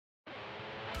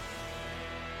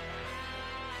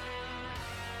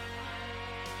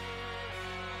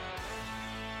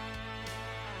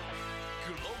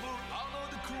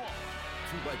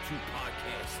2x2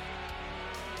 podcast.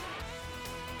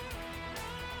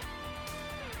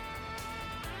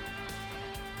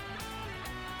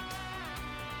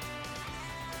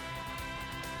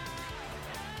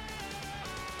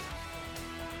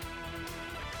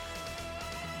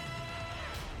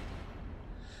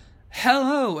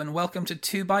 Hello and welcome to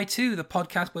 2x2, the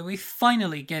podcast where we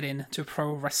finally get into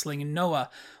pro wrestling Noah.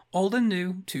 Old and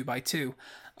new, 2x2.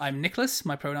 I'm Nicholas,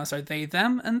 my pronouns are they,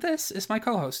 them, and this is my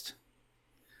co-host.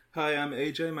 Hi, I'm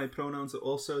AJ, my pronouns are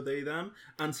also they, them,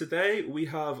 and today we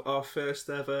have our first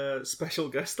ever special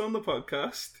guest on the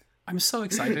podcast. I'm so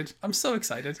excited. I'm so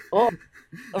excited. Oh,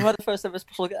 am I the first ever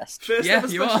special guest? First Yeah, ever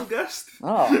you special are. guest?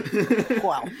 Oh,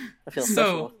 wow. I feel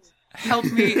So,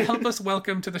 special. help us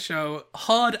welcome to the show,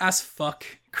 hard as fuck,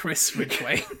 Chris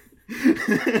Ridgway.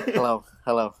 Hello.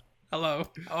 Hello,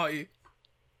 how are you?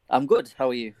 I'm good.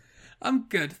 How are you? I'm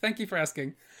good, thank you for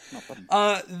asking. No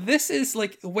problem. This is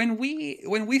like when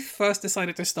we first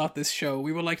decided to start this show,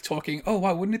 we were like talking, oh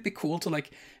wow, wouldn't it be cool to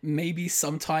like maybe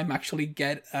sometime actually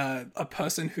get a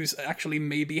person who's actually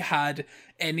maybe had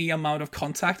any amount of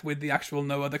contact with the actual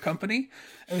Noah the company.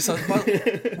 And we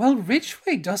thought, well,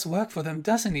 Ridgway does work for them,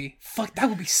 doesn't he? Fuck, that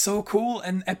would be so cool.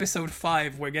 And episode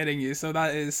 5, we're getting you, so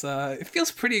that is it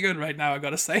feels pretty good right now, I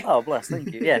gotta say. Oh, bless.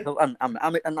 Thank you. Yeah,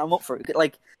 I'm up for it.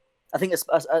 Like, I think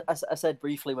as I said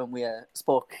briefly when we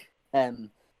spoke,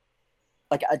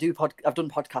 like I've done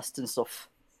podcasts and stuff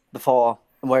before,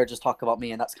 and where I just talk about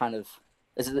me, and that's kind of,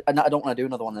 and I don't want to do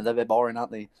another one. They're a bit boring,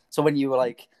 aren't they? So when you were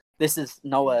like, this is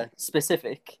Noah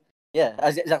specific, yeah,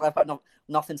 exactly. I've got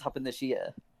nothing's happened this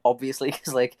year, obviously,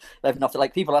 because like I've nothing.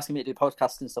 Like people asking me to do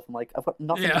podcasts and stuff, I'm like, I've got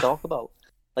nothing to talk about.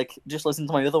 Like, just listen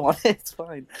to my other one. It's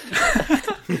fine.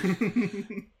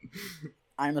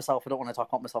 I myself, I don't want to talk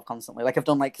about myself constantly. Like, I've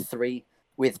done like 3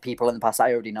 with people in the past that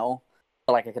I already know.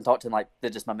 But like, I can talk to them like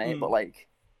they're just my mate. But like,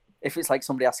 if it's like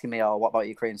somebody asking me, "Oh, what about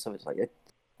Ukraine?" stuff, it's like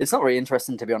it's not really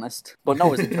interesting, to be honest. But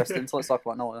Noah's interesting, so let's talk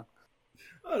about Noah.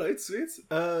 All right, sweet.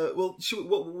 Well,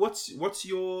 what's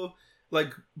your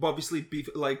like? Obviously,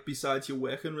 besides your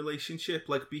working relationship,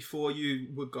 like before you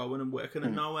were going and working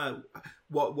at Noah,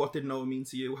 what did Noah mean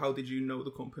to you? How did you know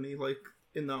the company like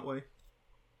in that way?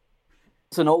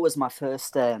 So Noah was my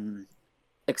first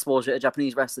exposure to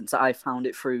Japanese wrestling. So I found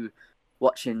it through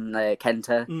watching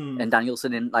Kenta and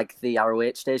Danielson in like the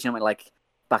ROH stage. You know, like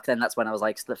back then, that's when I was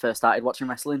like first started watching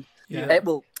wrestling. Yeah.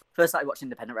 First started watching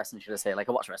independent wrestling, should I say? Like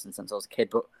I watched wrestling since I was a kid,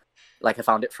 but like I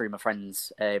found it through my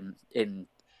friends in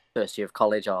first year of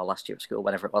college or last year of school,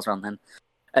 whatever it was around then.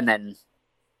 And then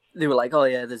they were like, "Oh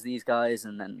yeah, there's these guys,"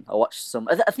 and then I watched some.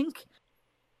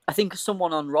 I think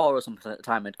someone on Raw or something at the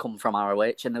time had come from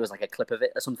ROH, and there was like a clip of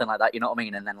it or something like that. You know what I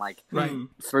mean? And then like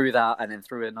through that, and then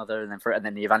through another, and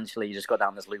then eventually you just go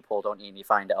down this loophole, don't you? And you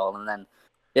find it all, and then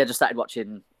just started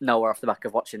watching Noah off the back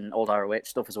of watching old ROH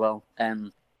stuff as well.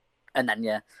 And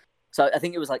then so I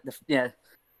think it was like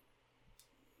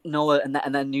Noah,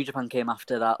 and then New Japan came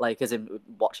after that, like as in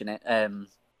watching it. And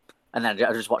then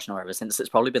I just watched Noah ever since. It's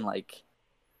probably been like,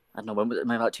 I don't know, when was it?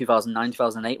 Maybe like 2009,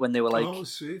 2008, when they were like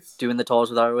doing the tours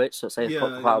with ROH. So say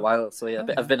for quite a while. So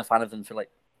I've been a fan of them for like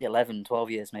 11,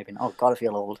 12 years maybe. Oh God, I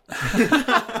feel old.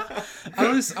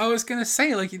 I was gonna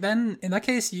say, like, then in that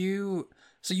case you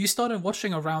started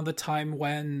watching around the time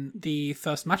when the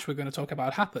first match we're going to talk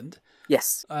about happened.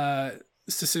 Yes.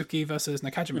 Suzuki versus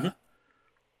Nakajima.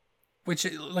 Which,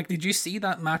 like, did you see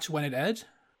that match when it aired?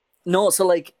 No, so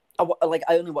like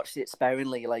I only watched it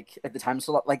sparingly, like at the time.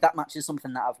 So like that match is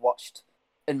something that I've watched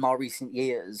in more recent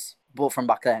years, but from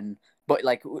back then. But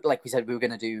like we said, we were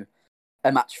gonna do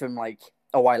a match from like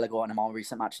a while ago and a more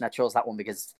recent match, and I chose that one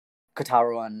because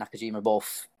Kotaro and Nakajima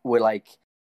both were like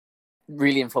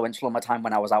really influential on my time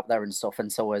when I was out there and stuff,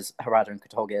 and so was Harada and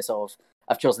Kotoge. So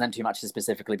I've chosen them 2 matches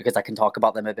specifically because I can talk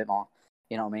about them a bit more.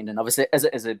 You know what I mean? And obviously, as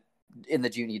a in the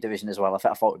junior division as well, I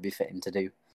thought it would be fitting to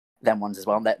do them ones as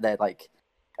well. And they're like.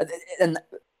 And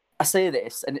I say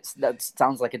this, and that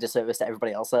sounds like a disservice to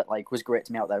everybody else that like was great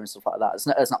to me out there and stuff like that.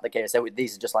 It's not the case.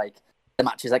 These are just like the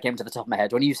matches that came to the top of my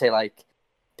head. When you say like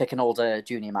pick an older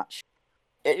junior match,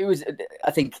 it was.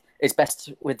 I think it's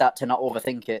best with that to not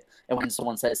overthink it. And when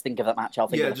someone says think of that match, I'll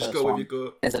think of the just first go one with your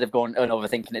gut instead of going and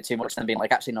overthinking it too much. Then being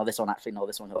like, actually no, this one.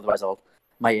 Otherwise,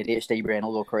 my ADHD brain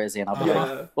will go crazy, and I'll be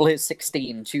like, well, here's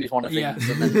 16. Choose one of these,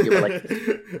 and then you were like,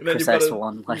 precise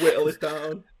one. Like, whittle it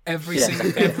down.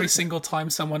 Every single time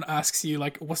someone asks you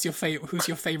like, who's your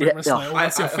favorite wrestler? Or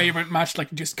what's your favorite match?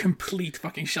 Like, just complete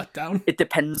fucking shutdown. It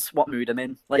depends what mood I'm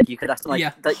in. Like, you could ask me,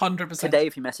 like, 100%. Today,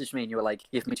 if you messaged me and you were like,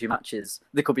 give me 2 matches,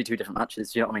 there could be 2 different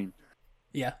matches. Do you know what I mean?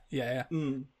 Yeah.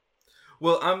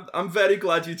 Well, I'm very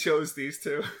glad you chose these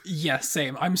two. Yeah,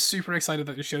 same. I'm super excited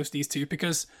that you chose these two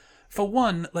because, for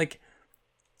one, like,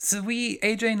 so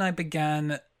AJ and I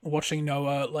began watching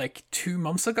Noah like 2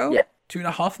 months ago, Yeah.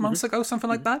 2.5 months ago,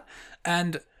 something like that,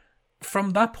 and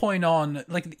from that point on,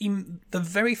 like, the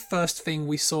very first thing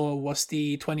we saw was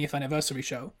the 20th anniversary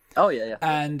show, Oh yeah.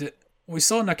 and we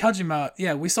saw Nakajima.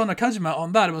 Yeah, we saw Nakajima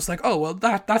on that. It was like, oh well,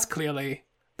 that's clearly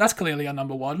a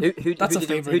number one. That's a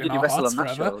favorite in our hearts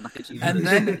forever. And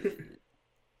then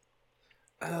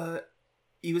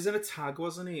he was in a tag,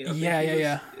 wasn't he?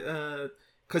 Yeah.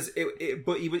 Because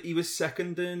but he was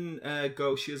second in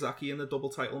Go Shiozaki in the double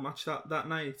title match that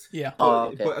night. Yeah.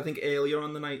 But I think earlier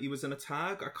on the night he was in a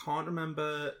tag. I can't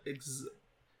remember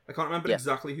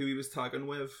exactly who he was tagging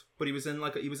with, but he was in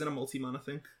a multi-man, I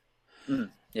think.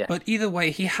 Yeah. But either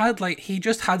way, he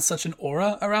just had such an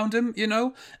aura around him, you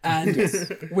know? And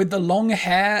with the long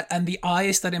hair and the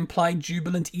eyes that imply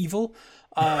jubilant evil,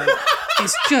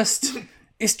 it's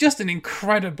just an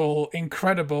incredible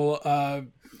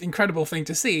thing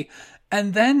to see.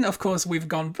 And then, of course, we've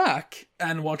gone back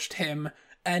and watched him,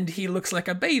 and he looks like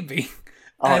a baby.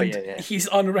 He's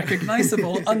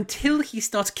unrecognizable until he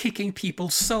starts kicking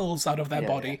people's souls out of their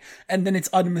body, and then it's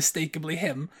unmistakably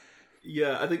him.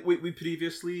 Yeah, I think we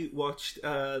previously watched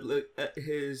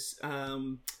his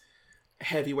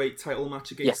heavyweight title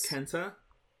match against Kenta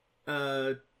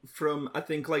from, I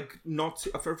think,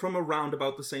 from around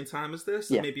about the same time as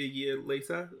this, maybe a year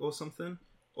later or something.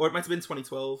 Or it might have been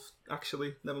 2012,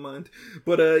 actually. Never mind.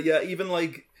 But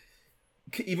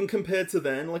even compared to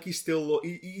then, like,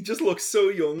 he just looks so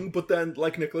young. But then,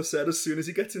 like Nicholas said, as soon as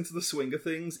he gets into the swing of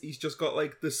things, he's just got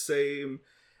like the same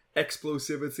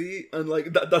explosivity, and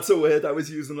like that's a word I was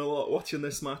using a lot watching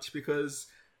this match, because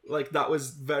like that was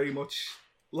very much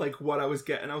like what I was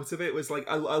getting out of it. Was like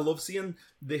I love seeing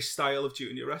this style of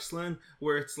junior wrestling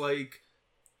where it's like,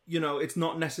 you know, it's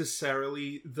not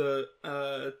necessarily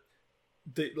that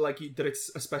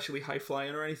it's especially high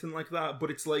flying or anything like that,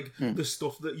 but it's like the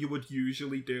stuff that you would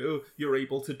usually do, you're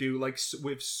able to do like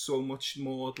with so much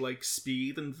more like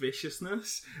speed and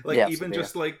viciousness. Like even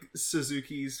just like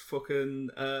Suzuki's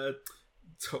fucking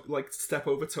like step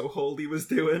over toe hold he was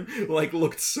doing, like,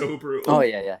 looked so brutal. Oh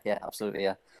yeah, absolutely, yeah.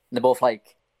 And they're both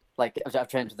like I've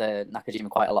trained with the Nakajima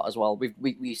quite a lot as well. We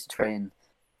used to train.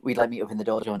 We'd like meet up in the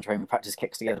dojo and train. We practice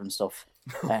kicks together and stuff,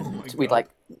 and we'd like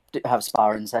have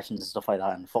sparring sessions and stuff like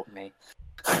that. And fuck me,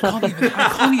 I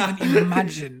can't even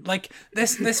imagine. Like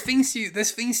there's things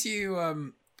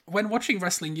you when watching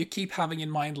wrestling you keep having in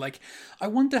mind, like, I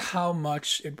wonder how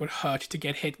much it would hurt to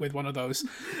get hit with one of those.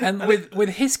 And with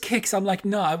his kicks, I'm like,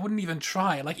 no, I wouldn't even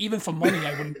try. Like, even for money,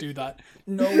 I wouldn't do that.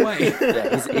 No way.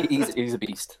 Yeah, he's a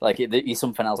beast. Like, he's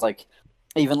something else. Like,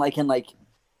 even like in like,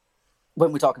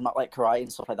 when we're talking about like karate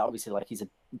and stuff like that, obviously, like, he's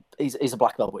a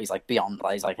black belt, but he's like beyond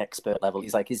that. He's like expert level.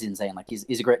 He's insane. Like, he's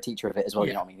a great teacher of it as well.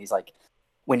 You know what I mean? He's like,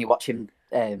 when you watch him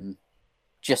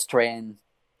just train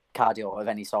cardio of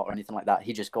any sort or anything like that,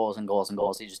 he just goes and goes and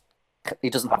goes. He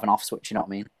doesn't have an off switch. You know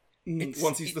what I mean?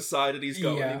 Once he's decided he's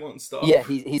going, he won't stop. Yeah,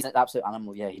 he's an absolute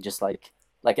animal. Yeah, he just like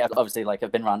obviously, like,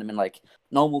 I've been around him in like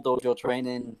normal dojo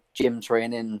training, gym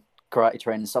training, karate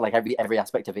training. So like every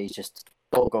aspect of it, he's just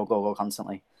go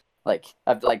constantly. Like,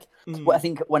 I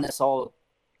think when I saw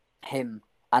him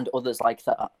and others like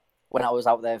that when I was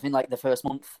out there, I think like the first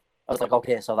month, I was like,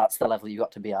 okay, so that's the level you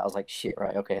got to be at. I was like, shit,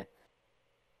 right, okay.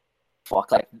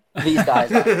 Fuck, like, these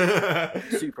guys are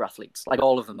super athletes, like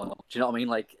all of them. Do you know what I mean?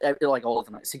 Like all of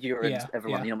them, like Segura and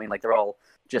everyone. You know what I mean? Like, they're all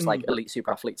just like elite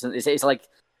super athletes, and it's like,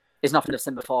 it's nothing I've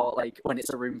seen before. Like, when it's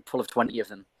a room full of 20 of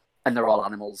them and they're all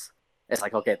animals, it's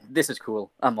like, okay, this is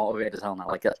cool. I'm motivated as hell now.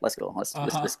 Like, let's go.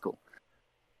 This is cool.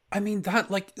 I mean, that,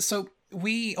 like, so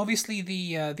we obviously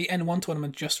the N1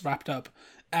 tournament just wrapped up,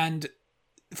 and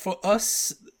for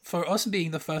us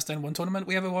being the first N1 tournament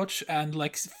we ever watched, and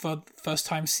like for first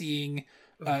time seeing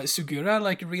Sugura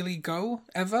like really go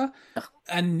ever,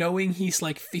 and knowing he's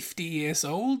like 50 years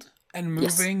old and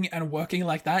moving and working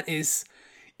like that it's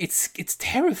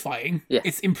terrifying. Yeah.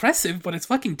 It's impressive, but it's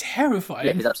fucking terrifying.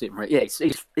 Yeah, he's absolutely right. Yeah,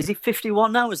 is he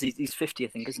 51 now? He's 50, I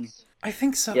think, isn't he? I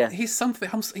think so. Yeah. He's something.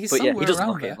 He's but somewhere he doesn't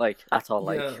around look there. it, like, at all.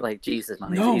 Like Jesus,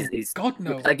 man. No, he's God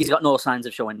no. Like, he's got no signs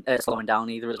of slowing down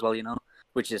either, as well. You know,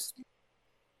 which is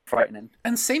frightening.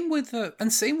 And same with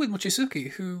Mochizuki,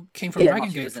 who came from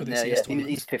Dragon Gate for this year's tournament.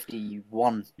 He's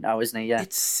 51 now, isn't he? Yeah.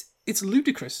 It's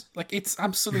ludicrous. Like, it's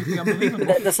absolutely unbelievable.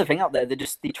 That's the thing out there. They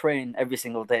train every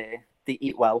single day. They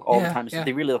eat well all the time. So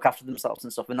they really look after themselves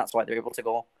and stuff, and that's why they're able to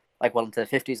go like well into the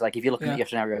 50s. Like, if you're looking at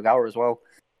Yoshinari Ogawa as well,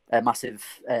 a massive,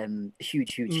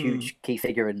 huge key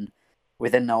figure in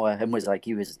within Noah and was like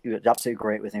he was absolutely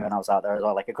great with him when I was out there as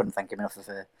well. Like I couldn't thank him enough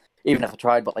for even if I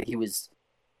tried, but like he was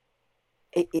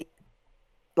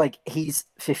like he's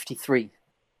 53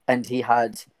 and he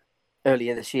had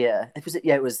earlier this year.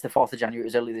 It was the 4th of January, it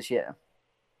was earlier this year.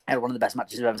 Had one of the best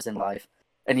matches I've ever seen live.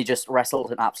 And he just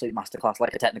wrestled an absolute masterclass,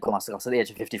 like a technical masterclass at the age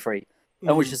of 53.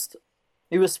 And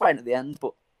he was sweating at the end,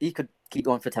 but he could keep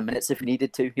going for 10 minutes if he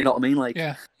needed to. You know what I mean? Like,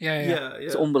 yeah.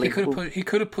 It's unbelievable. He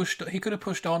could have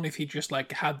pushed on if he just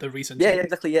like had the reason. Yeah,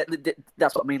 exactly. Yeah,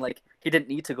 that's what I mean. Like, he didn't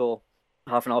need to go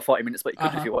half an hour, 40 minutes, but he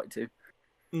could if he wanted to.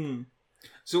 Mm.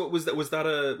 So was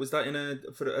that in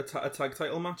a tag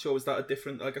title match, or was that a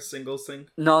different, like a singles thing?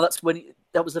 No,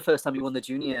 that was the first time he won the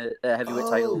junior heavyweight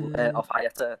title off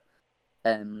Hayata.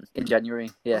 In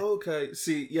January, yeah. Okay,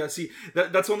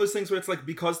 that's one of those things where it's like,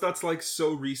 because that's like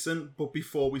so recent, but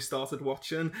before we started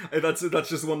watching, that's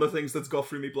just one of the things that's got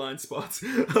through me blind spot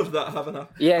of that having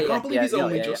happened. Yeah.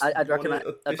 I'd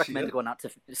recommend going out to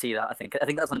see that. I think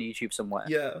that's on YouTube somewhere.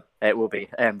 Yeah, it will be.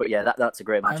 But yeah, that's a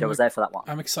great match. I was there for that one.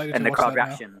 I'm excited. And to the crowd watch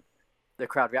reaction, now. The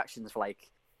crowd reactions for like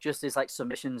just his like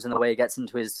submissions and the way he gets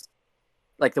into his,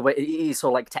 like the way he's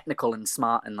so like technical and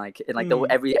smart and the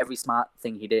every smart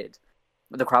thing he did.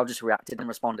 The crowd just reacted and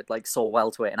responded like so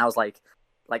well to it, and I was like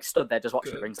stood there just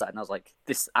watching the ringside, and I was like,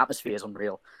 this atmosphere is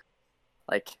unreal.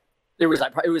 Like it was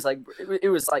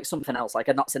like something else. Like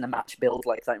I'd not seen a match build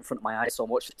like that in front of my eyes so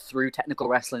much through technical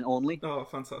wrestling only. Oh,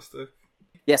 fantastic!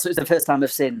 Yeah, so it's the first time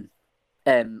I've seen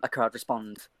a crowd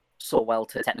respond so well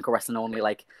to technical wrestling only.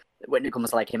 Like when it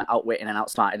comes to like him outwitting and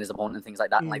outsmarting his opponent and things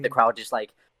like that, and like the crowd just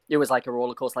like. It was like a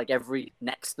roller coaster. Like every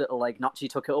next little like notch he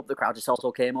took it up, the crowd just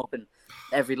also came up, and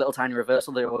every little tiny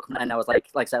reversal they were coming. And I was like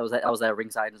I said, I was there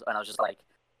ringside, and I was just like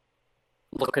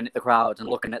looking at the crowd and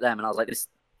looking at them, and I was like, this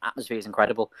atmosphere is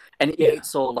incredible. And it's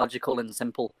so logical and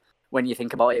simple when you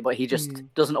think about it, but he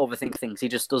just doesn't overthink things. He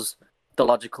just does the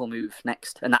logical move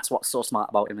next, and that's what's so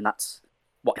smart about him, and that's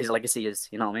what his legacy is.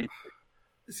 You know what I mean?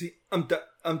 See, I'm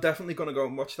definitely gonna go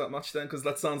and watch that match then, because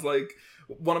that sounds like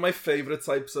one of my favorite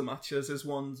types of matches. Is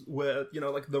ones where, you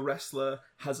know, like the wrestler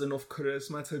has enough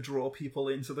charisma to draw people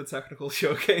into the technical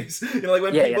showcase. You know, like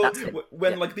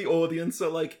when like the audience are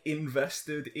like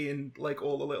invested in like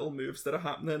all the little moves that are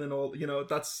happening and all. You know,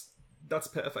 that's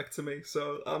perfect to me.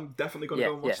 So I'm definitely gonna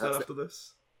go and watch that after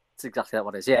this. It's exactly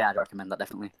what it is. Yeah, I'd recommend that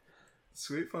definitely.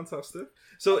 Sweet, fantastic.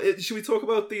 So, should we talk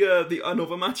about the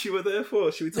another match you were there for?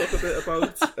 Should we talk a bit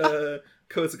about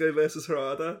Kotake versus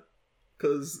Harada?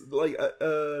 Because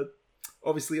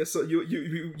obviously, I saw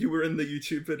you were in the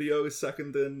YouTube video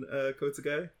seconding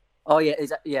Kotake. Oh yeah,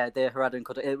 the Harada and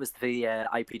Kotake. It was the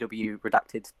IPW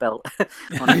redacted belt.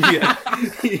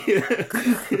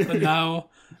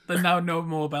 The now no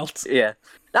more belts. Yeah,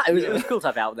 it was cool to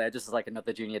have it out there, just as like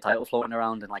another junior title floating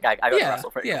around, and like I got to wrestle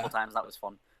for it a couple times. That was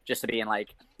fun. Just to be in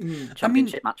like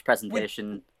championship match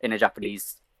presentation in a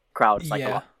Japanese crowd, it's like a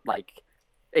lot. Like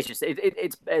it's just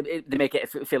they make it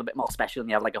feel a bit more special, and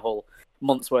you have like a whole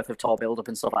month's worth of tour build up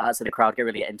and stuff like that, so the crowd get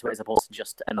really get into it as opposed to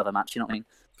just another match. You know what I mean?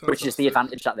 Which is the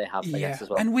advantage that they have, I guess, as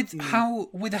well. And with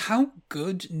how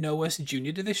good Noah's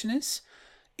junior division is,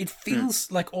 it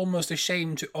feels like almost a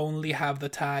shame to only have the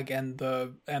tag and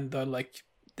the like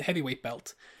the heavyweight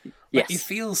belt. Like, it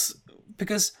feels,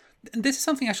 because this is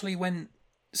something actually when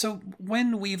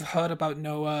we've heard about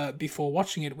Noah before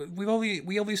watching it,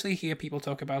 we obviously hear people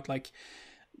talk about like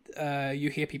you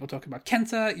hear people talk about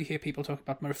Kenta, you hear people talk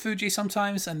about Marufuji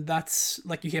sometimes, and that's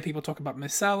like you hear people talk about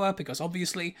Misawa because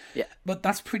obviously, but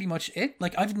that's pretty much it.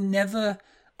 Like I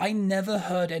never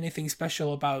heard anything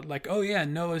special about like, oh yeah,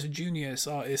 Noah's juniors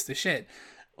is the shit,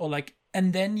 or like.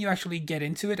 And then you actually get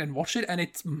into it and watch it, and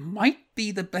it might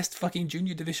be the best fucking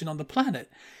junior division on the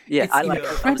planet. Yeah, I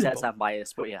would say it's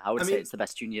biased, but yeah, I would say it's the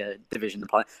best junior division on the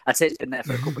planet. I'd say it's been there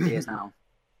for a couple of years now.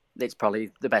 It's probably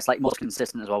the best, like most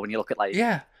consistent as well. When you look at like,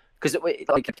 because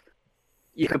like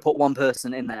you can put one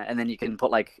person in there, and then you can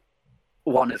put like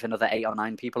one of another 8 or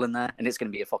 9 people in there, and it's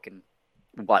going to be a fucking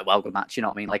like good match. You know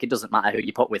what I mean? Like it doesn't matter who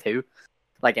you put with who.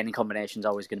 Like any combination's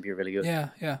always going to be really good.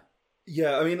 Yeah.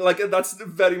 Yeah, I mean, like, that's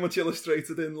very much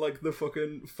illustrated in, like, the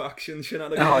fucking faction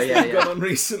shenanigans that have gone on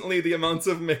recently, the amount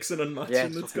of mixing and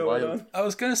matching that's going on. I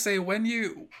was gonna say, when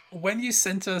you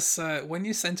sent us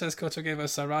Kotake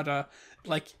vs Harada,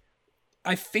 like,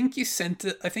 I think you sent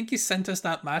us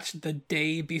that match the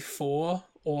day before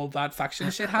all that faction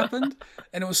shit happened,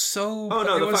 and it was so... Oh,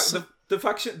 no, the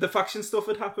faction stuff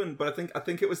had happened, but I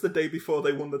think it was the day before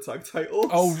they won the tag titles.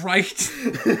 Oh right.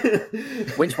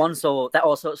 Which one? So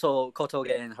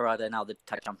Kotake and Harada are now the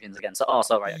tag champions again. So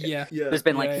right. Okay. Yeah. There's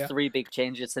been like 3 big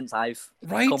changes since I've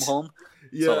come home.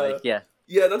 Yeah. So like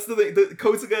Yeah, that's the thing. The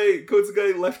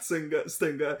Kotage left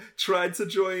Stinger, tried to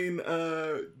join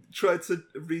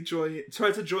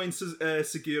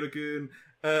Seguragoon.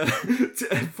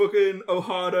 Fucking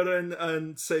O'Hara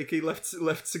and Seiki left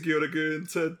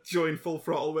Seguragoon to join Full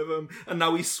Throttle with him, and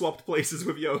now he's swapped places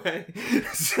with Yohei.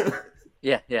 So...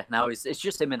 Yeah. Now it's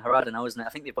just him and Harada now, isn't it? I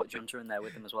think they put Junta in there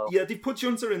with him as well. Yeah, they've put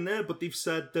Junta in there, but they've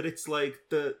said that it's like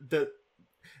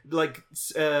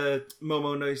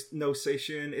Momo no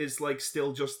Seishun is like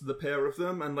still just the pair of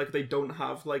them, and like they don't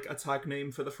have like a tag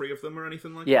name for the three of them or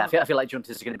anything like that. I feel like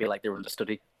Junta's going to be like their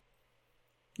understudy.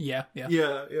 Yeah.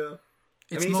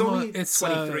 He's only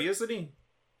 23, isn't he?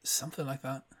 Something like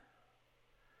that.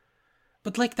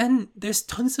 But like, then there's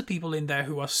tons of people in there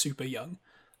who are super young.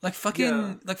 Like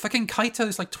fucking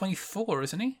Kaito's like 24,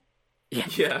 isn't he?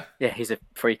 Yeah. Yeah, he's a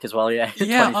freak as well. Yeah,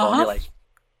 Yeah, 24. And like,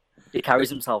 he carries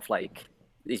himself like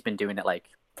he's been doing it like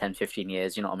 10, 15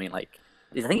 years. You know what I mean? Like,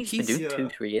 I think he's been doing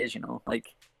 2-3 years. You know,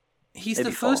 like he's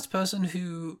the first person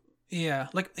who. Yeah,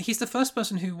 like he's the first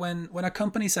person who, when a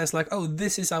company says like, "Oh,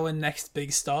 this is our next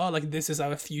big star, like this is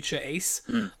our future ace,"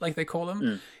 like they call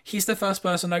him, he's the first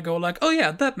person I go like, "Oh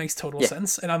yeah, that makes total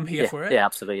sense, and I'm here for it." Yeah,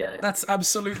 absolutely. Yeah. That's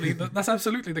absolutely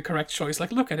the correct choice.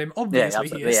 Like, look at him, obviously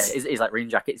he is. Yeah, he's like Green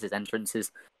Jackets, his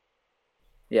entrances.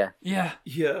 Yeah.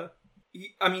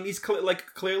 I mean, he's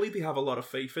clearly they have a lot of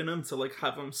faith in him to like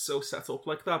have him so set up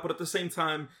like that, but at the same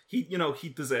time, he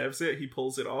deserves it. He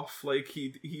pulls it off. Like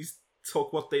he's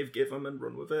took what they've given him and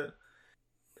run with it.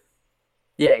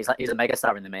 Yeah, he's a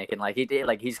megastar in the making. Like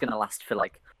he's gonna last for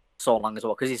like so long as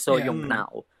well because he's so young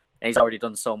now and he's already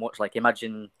done so much. Like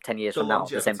imagine 10 years from now,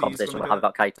 the same conversation we'll have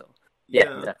about Kaito.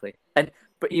 Yeah, exactly.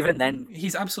 But even then,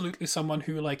 he's absolutely someone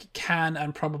who like can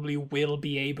and probably will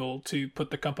be able to put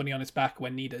the company on its back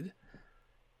when needed.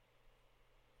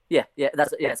 Yeah.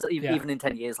 So even in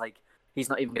 10 years, like he's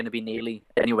not even going to be nearly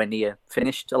anywhere near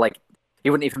finished. Like. He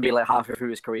wouldn't even be like halfway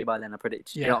through his career by then, I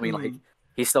predict. You know what I mean? Like,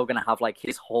 he's still going to have like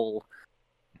his whole.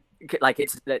 Like,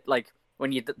 it's like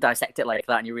when you dissect it like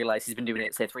that and you realize he's been doing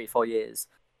it, say, 3-4 years.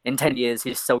 In 10 years,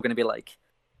 he's still going to be like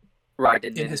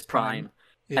riding in his prime.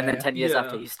 Yeah, and then 10 years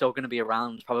after, he's still going to be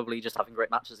around, probably just having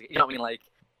great matches. You know what I mean? Like,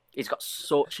 he's got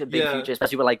such a big future,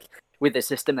 especially with the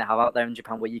system they have out there in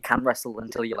Japan where you can wrestle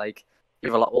until you're a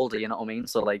lot older, you know what I mean?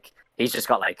 So, like, he's just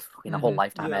got like a whole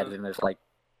lifetime ahead of him of like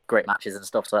great matches and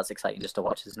stuff, so that's exciting just to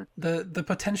watch, isn't it? The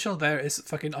potential there is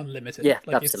fucking unlimited. Yeah,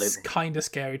 like, absolutely. It's kind of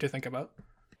scary to think about.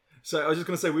 So I was just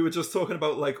going to say, we were just talking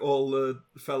about like all the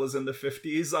fellas in the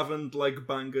 50s having like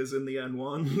bangers in the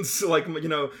N1s, like, you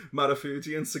know,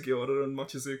 Marufuji and Sugiura and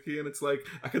Mochizuki, and it's like,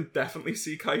 I can definitely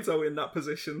see Kaito in that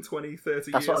position 20,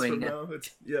 30 years from now.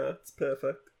 It's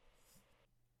perfect.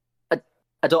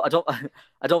 I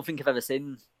don't think I've ever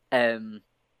seen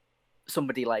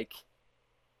somebody like,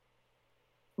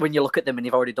 when you look at them and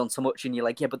you've already done so much and you're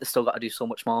like, yeah, but they've still got to do so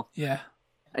much more. Yeah.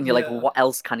 And you're like, well, what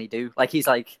else can he do? Like, he's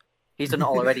done it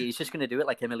all already. He's just going to do it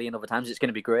like a million other times. It's going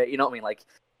to be great. You know what I mean? Like,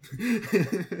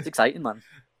 it's exciting, man.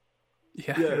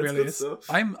 Yeah, it really is. Stuff.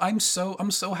 I'm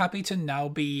so happy to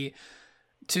now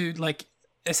like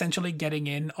essentially getting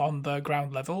in on the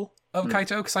ground level of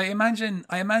Kaito, because I imagine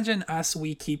as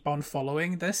we keep on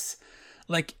following this,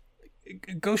 like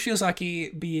Go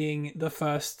Shiozaki being the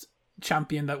first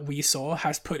champion that we saw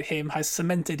has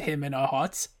cemented him in our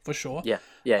hearts for sure.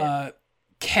 Yeah.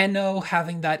 Keno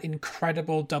having that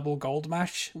incredible double gold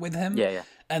match with him. Yeah.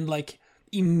 And like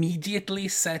immediately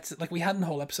set, like we had a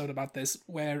whole episode about this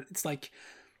where it's like,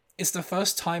 it's the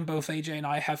first time both AJ and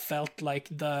I have felt like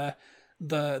the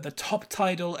top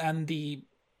title and the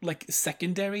like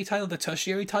secondary title, the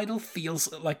tertiary title,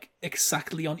 feels like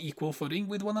exactly on equal footing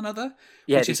with one another.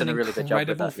 Yeah, which is an really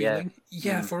incredible feeling.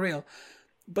 Yeah, for real.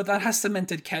 But that has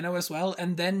cemented Keno as well.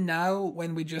 And then now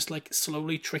when we just like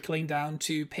slowly trickling down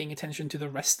to paying attention to the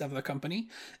rest of the company,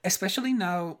 especially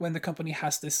now when the company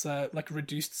has this like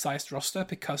reduced sized roster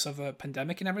because of a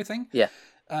pandemic and everything. Yeah.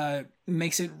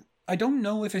 Makes it, I don't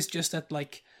know if it's just that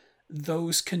like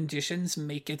those conditions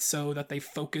make it so that they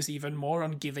focus even more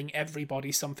on giving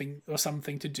everybody something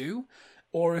to do,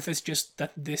 or if it's just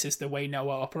that this is the way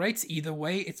Noah operates. Either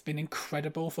way, it's been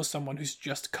incredible for someone who's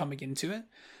just coming into it.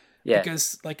 Yeah.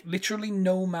 Because, like, literally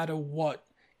no matter what,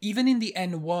 even in the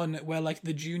N1, where, like,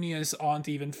 the juniors aren't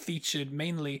even featured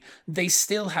mainly, they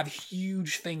still have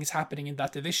huge things happening in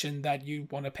that division that you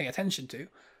want to pay attention to.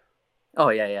 Oh,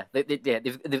 yeah.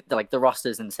 They're like, the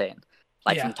roster's insane.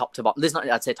 Like, from top to bottom. There's not,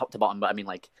 I'd say top to bottom, but I mean,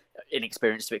 like,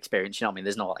 inexperience to experience, you know what I mean?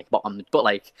 There's no, like, bottom, but,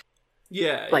 like...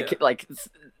 Like,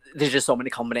 there's just so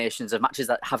many combinations of matches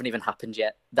that haven't even happened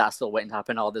yet that are still waiting to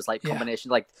happen, or there's, like,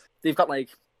 combinations, like, they've got, like...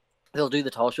 They'll do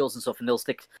the tour shows and stuff, and they'll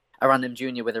stick a random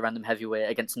junior with a random heavyweight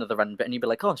against another random, and you'd be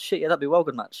like, oh shit, yeah, that'd be a well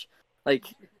good match. Like,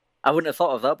 I wouldn't have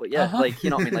thought of that, but yeah, like, you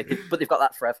know what I mean? Like, but they've got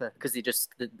that forever because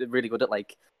they're really good at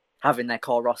like having their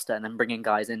core roster and then bringing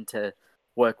guys in to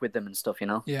work with them and stuff, you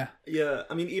know? Yeah. Yeah,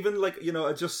 I mean, even like, you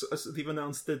know, they've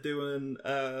announced they're doing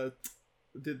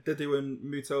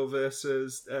Muto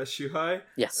versus Shuhai.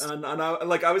 Yes. And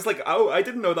I was like, oh, I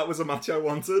didn't know that was a match I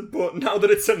wanted, but now that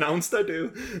it's announced, I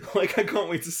do. Like, I can't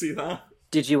wait to see that.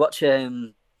 Did you watch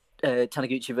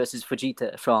Taniguchi versus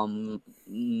Fujita from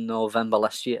November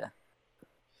last year?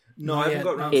 No, I haven't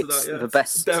got around to that yet. The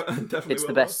best. Definitely it's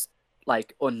the best,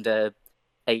 like, under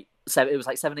 7. It was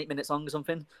like 7-8 minutes long or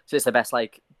something. So it's the best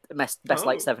like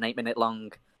 7-8 minute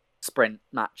long sprint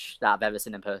match that I've ever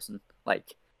seen in person.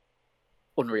 Like,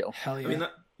 unreal. Hell yeah. I mean,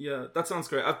 that sounds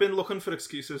great. I've been looking for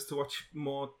excuses to watch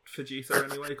more Fujita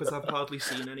anyway, because I've hardly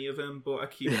seen any of him, but I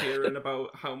keep hearing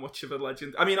about how much of a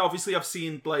legend. I mean, obviously I've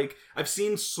seen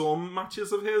some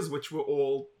matches of his which were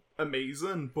all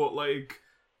amazing, but like,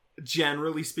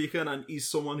 generally speaking, and he's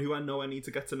someone who I know I need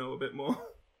to get to know a bit more.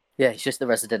 Yeah, he's just the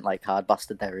resident like hard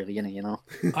bastard there, really, you know.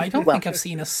 I don't think I've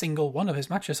seen a single one of his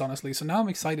matches, honestly. So now I'm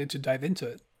excited to dive into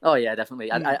it. Oh yeah,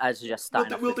 definitely. I suggest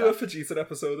starting. We'll do a Fujita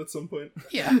episode at some point.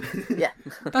 Yeah, yeah.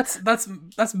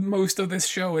 That's most of this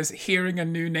show is hearing a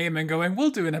new name and going,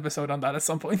 we'll do an episode on that at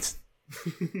some point.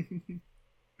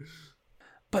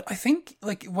 But I think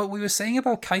like what we were saying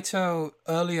about Kaito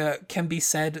earlier can be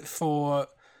said for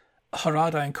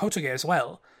Harada and Kotoge as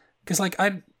well. Because like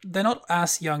they're not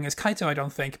as young as Kaito, I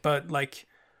don't think, but like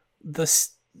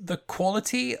the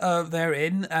quality of they're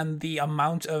in and the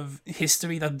amount of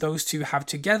history that those two have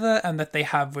together and that they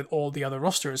have with all the other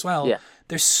roster as well. Yeah.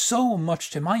 There's so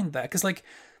much to mind there. Because like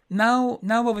now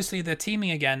obviously they're teaming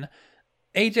again.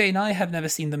 AJ and I have never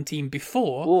seen them team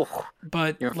before,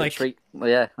 but You're in for like a treat. Well,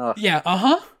 yeah. Oh. Yeah.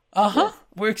 Yeah.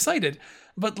 We're excited,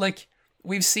 but like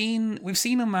we've seen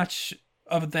a match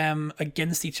of them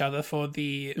against each other for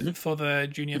the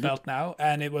junior belt now,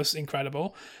 and it was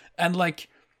incredible. And like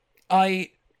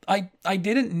I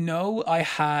didn't know I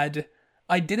had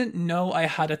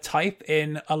a type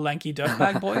in a lanky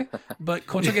dirtbag boy, but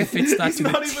Kotoge fits that to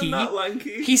the T. He's not even that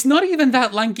lanky. He's not even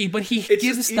that lanky, but he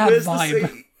gives that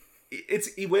vibe.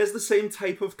 He wears the same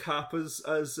type of cap as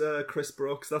Chris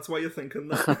Brooks. That's why you're thinking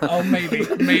that. Oh, maybe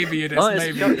it is. Oh,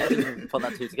 maybe. I didn't put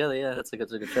that two together. Yeah, that's a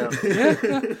good show.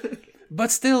 Yeah. But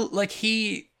still, like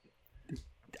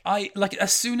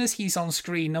as soon as he's on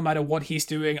screen, no matter what he's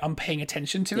doing, I'm paying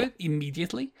attention to it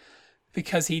immediately,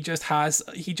 because he just has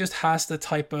the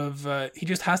type of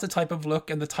look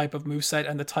and the type of moveset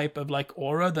and the type of like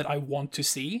aura that I want to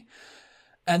see.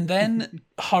 And then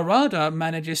Harada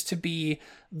manages to be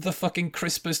the fucking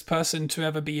crispest person to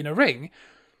ever be in a ring.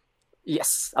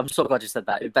 Yes, I'm so glad you said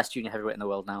that. Best junior heavyweight in the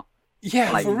world now.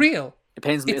 Yeah, like, for real. It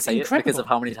pains me to say incredible. it because of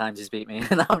how many times he's beat me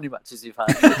and how many matches you've had.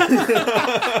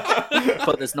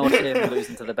 But there's no shame in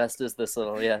losing to the best, is there?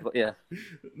 So yeah, but yeah.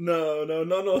 No,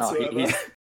 whatsoever. He's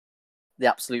the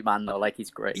absolute man, though. Like, he's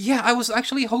great. Yeah, I was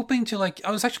actually hoping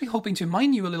to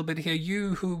mine you a little bit here.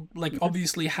 You who like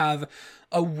obviously have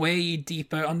a way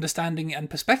deeper understanding and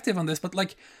perspective on this, but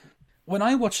like when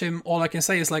I watch him, all I can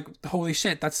say is like, holy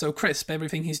shit, that's so crisp.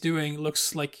 Everything he's doing looks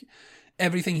so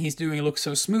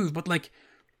smooth. But like,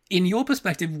 in your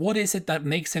perspective, what is it that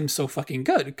makes him so fucking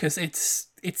good? Because it's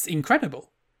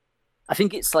incredible. I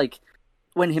think it's like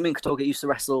when him and Kotoge used to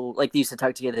wrestle, like they used to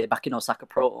tag together back in Osaka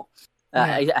Pro.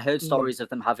 I heard stories of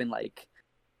them having like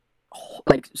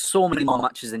so many more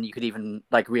matches than you could even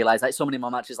like realize. Like so many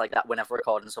more matches like that whenever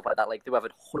recording and stuff like that. Like they were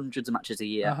having hundreds of matches a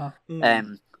year,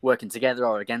 working together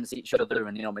or against each other,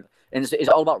 and and it's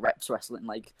all about reps wrestling.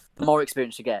 Like the more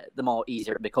experience you get, the more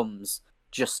easier it becomes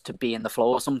just to be in the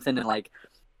flow or something. And like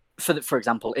for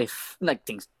example, if like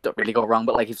things don't really go wrong,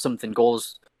 but like if something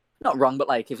goes not wrong, but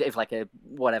like if like a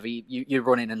whatever you're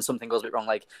running and something goes a bit wrong,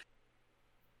 like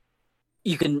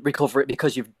you can recover it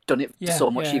because you've done it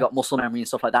so much. You got muscle memory and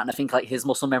stuff like that. And I think like his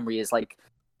muscle memory is like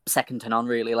second to none,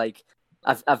 really. Like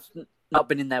I've not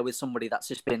been in there with somebody that's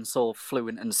just been so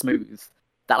fluent and smooth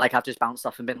that like I've just bounced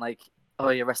off and been like, oh,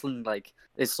 your wrestling like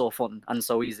is so fun and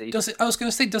so easy. Does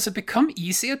it become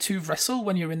easier to wrestle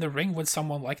when you're in the ring with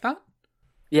someone like that?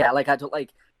 Yeah, like I don't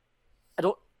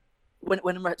when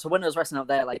I was wrestling out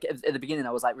there, like at the beginning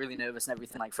I was like really nervous and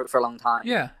everything, like for a long time.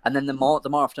 Yeah. And then the more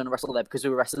often I wrestled there, because we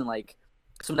were wrestling like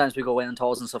sometimes we go away on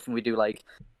tours and stuff and we do like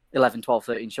 11, 12,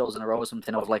 13 shows in a row or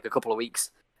something over like a couple of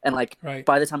weeks. And like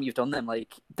by the time you've done them,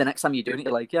 like the next time you're doing it,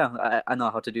 you're like, yeah, I know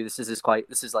how to do this. This is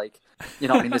like, you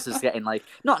know what I mean? This is getting like,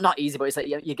 not easy, but it's like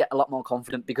you get a lot more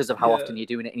confident because of how often you're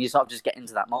doing it, and you sort of just get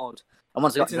into that mode. And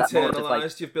once you got into that mode, it's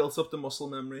like, you've built up the muscle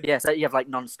memory. Yeah, so you have like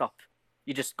non-stop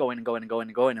you're just going and going and going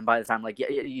and going, and by the time like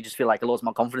you just feel like loads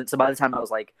more confidence. So by the time I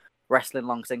was like wrestling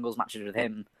long singles matches with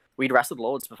him, we'd wrestled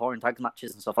loads before in tag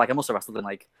matches and stuff. Like I must have wrestled in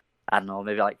like, I don't know,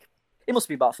 maybe like it must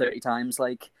be about 30 times.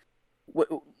 Like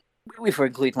we were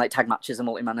including like tag matches and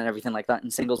multi-man and everything like that,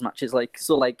 and singles matches. Like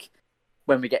so, like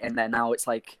when we get in there now, it's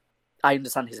like I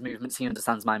understand his movements, he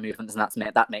understands my movements,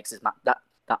 and that makes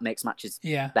that makes matches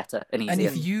better and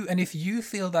easier. And if you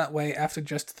feel that way after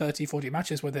just 30, 40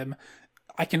 matches with him,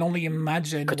 I can only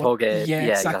imagine Kotoge,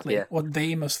 exactly, what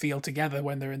they must feel together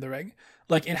when they're in the ring.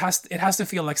 Like it has to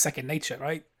feel like second nature,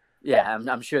 right? Yeah,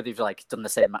 I'm sure they've like done the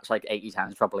same match like 80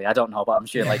 times probably. I don't know, but I'm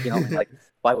sure like, you know, like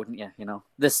why wouldn't you? You know,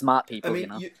 they're smart people. I mean, you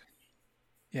know.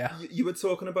 You were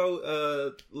talking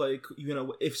about like, you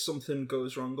know, if something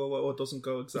goes wrong or doesn't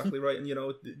go exactly right, and you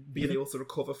know, being able to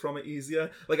recover from it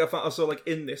easier. Like I saw like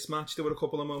in this match there were a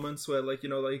couple of moments where like, you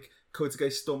know, like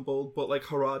Kotoge stumbled, but like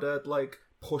Harada like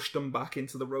pushed him back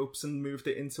into the ropes and moved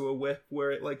it into a whip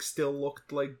where it like still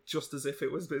looked like just as if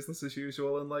it was business as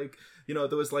usual. And like, you know,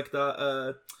 there was like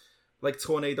that like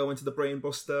tornado into the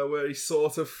brainbuster where he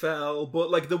sort of fell, but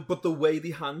like the way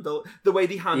they handle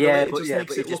it just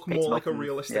makes it look more like a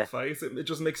realistic fight. It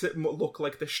just makes it look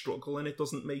like they struggle, and it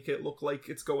doesn't make it look like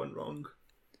it's going wrong.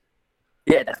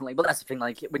 Yeah, definitely. But that's the thing,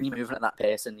 like when you're moving at that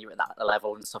pace and you're at that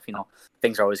level and stuff, you know,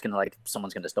 things are always gonna like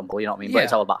someone's gonna stumble, you know what I mean? But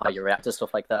it's all about how you react to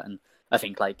stuff like that. And I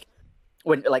think like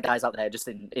when like guys out there just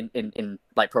in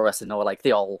like pro wrestling or like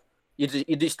you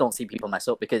just don't see people mess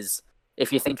up, because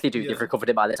if you think they do, they've recovered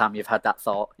it by the time you've had that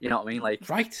thought. You know what I mean? Like,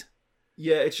 right?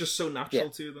 Yeah, it's just so natural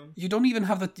to them. You don't even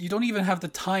have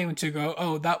the time to go,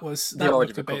 oh, that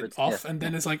looked a bit off, and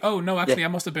then it's like, oh no, actually, I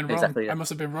must have been wrong. Exactly, I must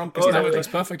have been wrong because now it looks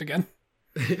perfect again.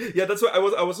 Yeah, that's why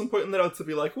I wasn't pointing that out to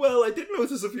be like, well, I did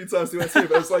notice a few times but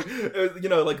I was like, you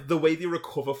know, like the way they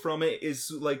recover from it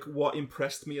is like what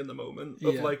impressed me in the moment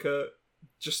of like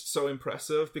just so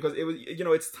impressive, because it was, you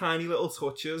know, it's tiny little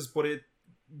touches, but it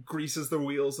greases the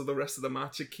wheels of the rest of the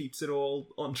match. It keeps it all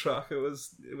on track. It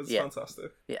was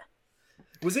fantastic. Yeah.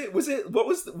 Was it what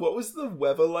was the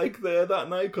weather like there that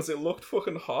night? Because it looked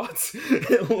fucking hot.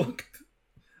 It looked,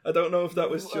 I don't know if that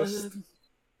was just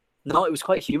no, it was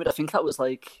quite humid. I think that was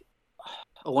like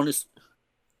I'm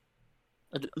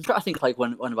trying to think like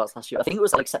when about last year. I think it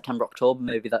was like September, October,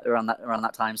 maybe that around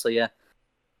that time. So yeah,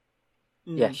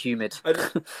 humid.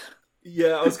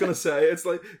 I was gonna say it's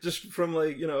like just from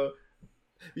like, you know,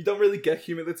 you don't really get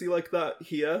humidity like that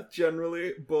here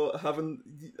generally, but I've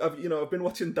been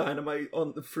watching Dynamite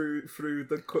through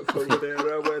the COVID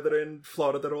era where they're in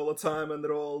Florida all the time and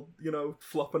they're all, you know,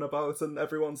 flopping about and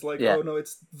everyone's like, oh no,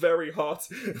 it's very hot.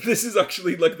 This is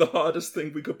actually like the hardest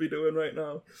thing we could be doing right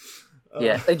now.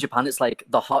 In Japan it's like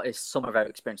the hottest summer I've ever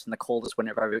experienced and the coldest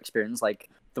winter I've ever experienced.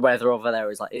 Like the weather over there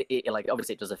is like it like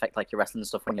obviously it does affect like your wrestling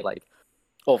stuff when you're like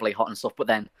overly hot and stuff, but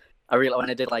then I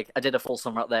realized when I did a full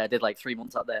summer out there, I did like 3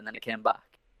 months out there, and then I came back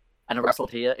and I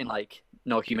wrestled here in like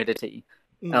no humidity,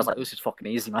 and I was like, this is fucking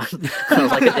easy, man. And I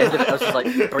was like, at the end of it, I was just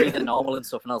like breathing normal and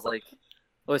stuff, and I was like,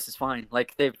 oh, this is fine.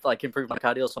 Like they've like improved my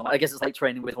cardio so much. I guess it's like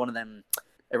training with one of them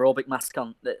aerobic masks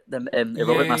on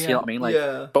aerobic masks, you know what I mean? Like,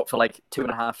 but for like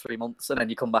 2.5, 3 months, and then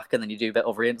you come back and then you do a bit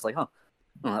over here, and it's like, oh,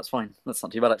 that's fine. That's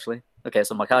not too bad actually. Okay,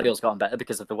 so my cardio's gotten better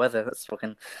because of the weather. That's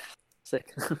fucking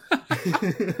sick.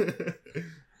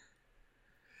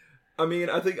 I mean,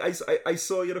 I think I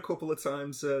saw you a couple of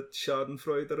times at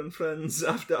Schadenfreude and Friends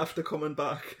after coming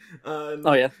back, and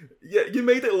you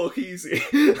made it look easy.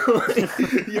 Like,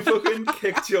 you fucking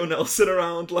kicked Joe Nelson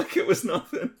around like it was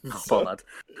nothing. Poor lad.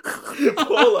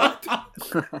 Poor lad.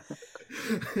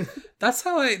 That's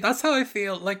how I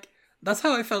feel. Like that's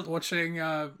how I felt watching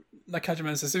Nakajima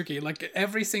and Suzuki. Like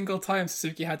every single time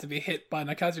Suzuki had to be hit by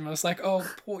Nakajima, I was like, oh,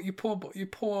 you poor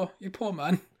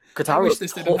man. Kotaro is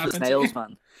tough as nails,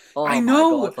 man. Oh, I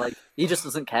know. God. Like he just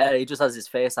doesn't care. He just has his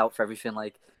face out for everything.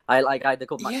 Like I had a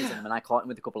couple matches in him, and I caught him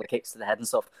with a couple of kicks to the head and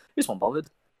stuff. He just wasn't bothered.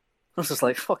 I was just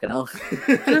like, fucking hell.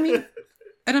 And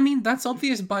I mean that's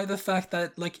obvious by the fact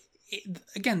that like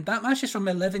again that match is from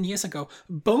 11 years ago.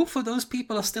 Both of those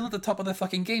people are still at the top of their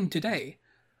fucking game today.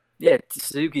 Yeah,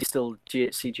 Suzuki's still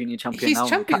GHC junior champion. He's now.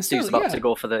 champion still. He's about to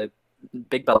go for the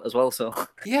big belt as well. So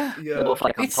they're both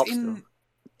like on top still.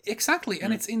 Exactly,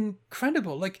 and it's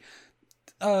incredible. Like,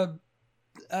 I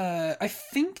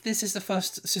think this is the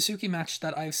first Suzuki match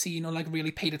that I've seen or like really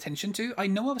paid attention to. I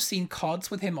know I've seen cards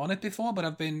with him on it before, but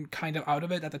I've been kind of out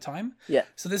of it at the time. Yeah.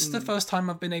 So this is the first time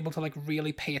I've been able to like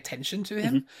really pay attention to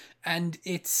him, and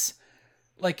it's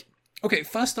like, okay,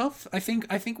 first off, I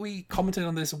think we commented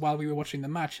on this while we were watching the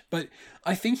match, but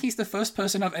I think he's the first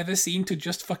person I've ever seen to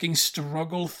just fucking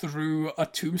struggle through a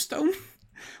tombstone.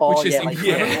 Oh, which is yeah, like,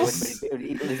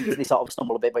 incredible. they sort of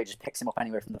stumble a bit, but he just picks him up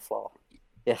anyway from the floor.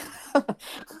 Yeah.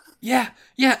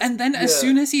 Yeah, and then as Yeah.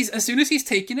 soon as he's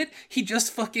taking it, he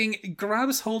just fucking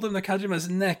grabs hold of Nakajima's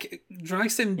neck,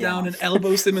 drags him down, and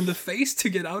elbows him in the face to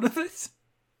get out of it.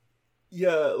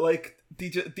 Yeah, like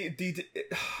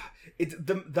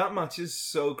that match is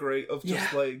so great of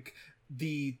just like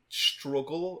the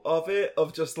struggle of it,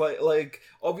 of just like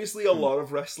obviously a lot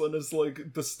of wrestling is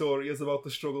like the story is about the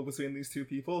struggle between these two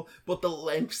people, but the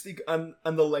lengths and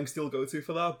the lengths they'll go to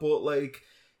for that, but like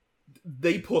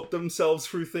they put themselves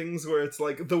through things where it's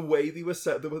like the way they were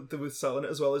selling it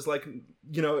as well is like,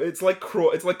 you know, it's like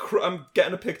I'm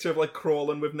getting a picture of like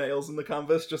crawling with nails in the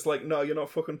canvas, just like, no, you're not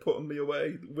fucking putting me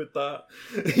away with that.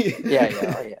 yeah.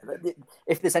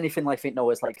 If there's anything I think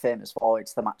Noah's like famous for,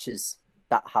 it's the matches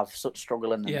that have such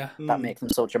struggle in them that make them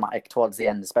so dramatic towards the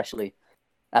end, especially.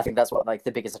 I think that's what like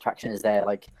the biggest attraction is there,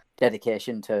 like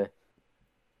dedication to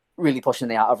really pushing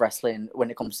the art of wrestling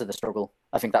when it comes to the struggle.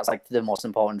 I think that's like the most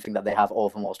important thing that they have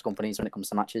over most companies when it comes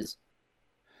to matches.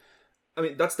 I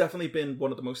mean, that's definitely been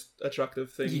one of the most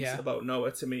attractive things about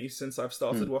Noah to me since I've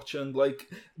started watching. Like,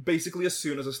 basically, as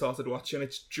soon as I started watching,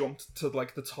 it's jumped to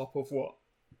like the top of what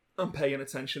I'm paying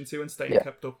attention to and staying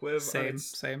kept up with.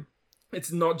 Same.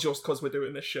 It's not just because we're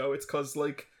doing this show; it's because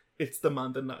like it's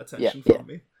demanding that attention from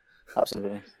me.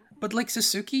 Absolutely. But like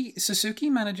Suzuki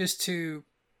manages to,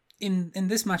 in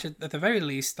this match at the very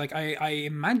least, like I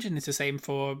imagine it's the same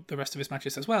for the rest of his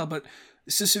matches as well, but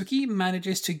Suzuki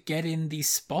manages to get in these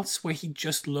spots where he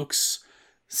just looks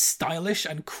stylish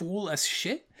and cool as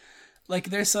shit. Like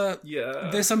there's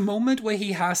a moment where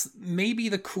he has maybe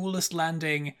the coolest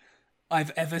landing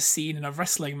I've ever seen in a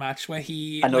wrestling match, where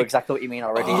he... I know exactly what you mean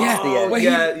already.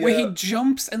 Where he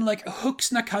jumps and like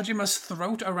hooks Nakajima's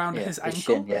throat around his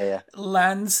ankle,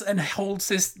 lands and holds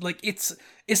his... Like it's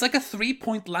like a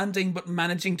 3-point landing, but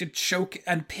managing to choke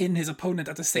and pin his opponent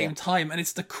at the same time, and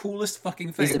it's the coolest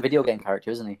fucking thing. He's a video game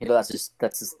character, isn't he? You know, that's just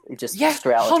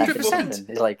straight out of 10%.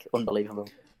 He's like unbelievable.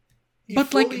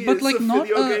 But not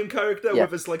video game character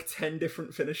with his like 10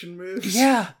 different finishing moves.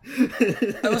 Yeah,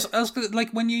 I was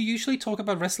like, when you usually talk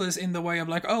about wrestlers in the way of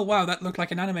like, oh wow, that looked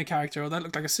like an anime character, or that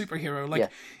looked like a superhero. Like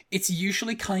it's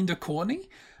usually kind of corny,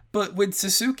 but with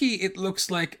Suzuki, it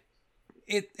looks like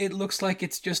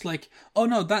it's just like, oh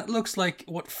no, that looks like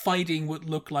what fighting would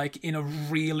look like in a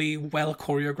really well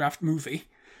choreographed movie.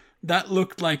 That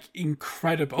looked like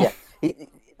incredible. Yeah.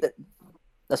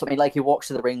 That's what I mean. Like he walks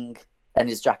to the ring. And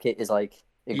his jacket is like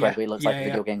incredibly looks like a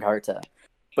video game character,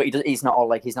 but he's not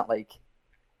like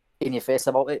in your face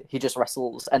about it. He just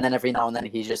wrestles, and then every now and then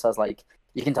he just has like,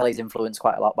 you can tell he's influenced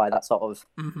quite a lot by that sort of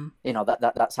you know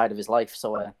that side of his life.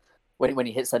 So when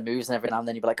he hits their moves, and every now and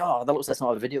then you'd be like, oh, that looks like it's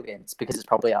not a video game. It's because it's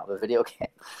probably out of a video game.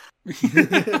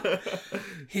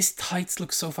 His tights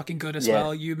look so fucking good as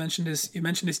well. You mentioned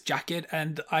his jacket,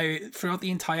 and throughout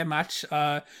the entire match,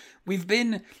 we've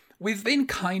been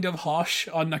kind of harsh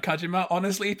on Nakajima,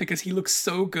 honestly, because he looks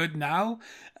so good now,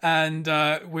 and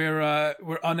we're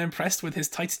unimpressed with his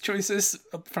tights choices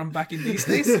from back in these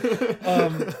days.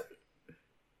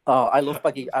 Oh, I love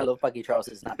baggy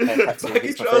trousers.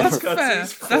 Baggy trousers,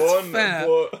 that's fair.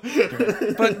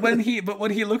 But when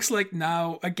he looks like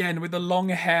now, again with the long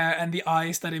hair and the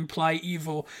eyes that imply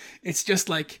evil, it's just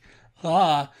like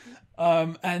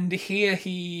and here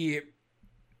he.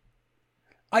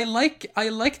 I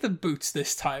like the boots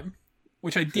this time,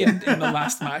 which I didn't in the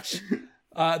last match.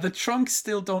 The trunks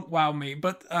still don't wow me,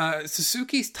 but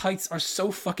Suzuki's tights are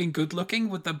so fucking good looking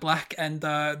with the black and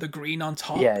the green on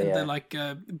top and the like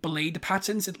blade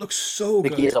patterns. It looks so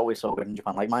good. The gear is always so good in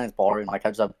Japan. Like mine is boring. Like I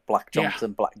just have black jumps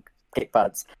and black kick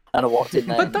pads, and I walked in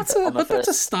there. But that's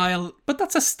a style. But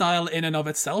that's a style in and of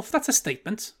itself. That's a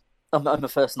statement. On the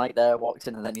first night there, I walked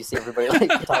in, and then you see everybody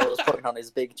like Tyler's putting on his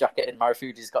big jacket, and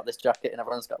Marufuji's got this jacket, and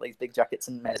everyone's got these big jackets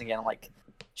and amazing. And I'm like,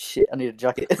 shit, I need a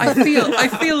jacket. I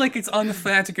feel like it's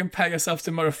unfair to compare yourself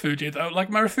to Marufuji though. Like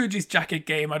Marufuji's jacket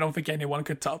game, I don't think anyone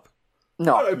could top. But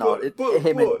now you've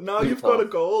got a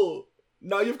goal.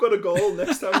 Now you've got a goal.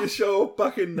 Next time you show up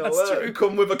back in Noah,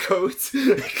 come with a coat.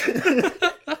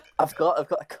 I've got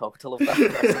a coat. I love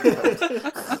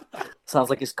that. Sounds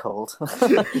like it's cold.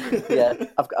 Yeah,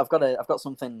 I've got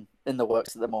something in the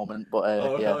works at the moment, but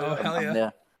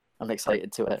I'm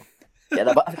excited to it.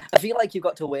 Yeah, but I feel like you've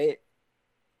got to wait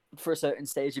for a certain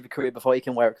stage of your career before you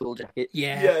can wear a cool jacket.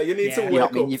 Yeah, you need to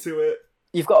work up to it.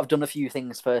 You've got to have done a few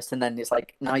things first, and then it's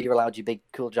like now you're allowed your big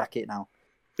cool jacket now.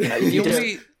 You know,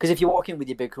 because if you walk in with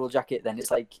your big cool jacket, then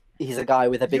it's like he's a guy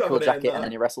with a big cool jacket, and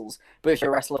then he wrestles. But if you're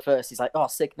a wrestler first, he's like, oh,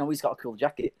 sick! No, he's got a cool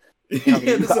jacket. You know,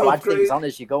 you've got to add things on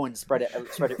as you go and spread it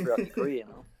throughout your career. You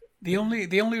know. The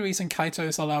only reason Kaito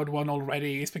is allowed one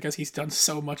already is because he's done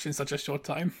so much in such a short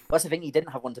time. That's the thing. He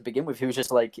didn't have one to begin with. He was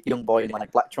just like a young boy in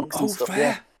like black trunks and stuff. fair.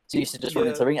 Yeah. So he used to just run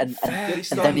into the ring, and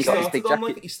He then he got his big started on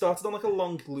jacket. he started on like a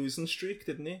long losing streak,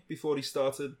 didn't he? Before he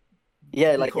started.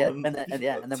 Yeah, like yeah, becoming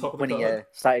and then top of when the he card.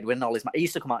 started winning all his, he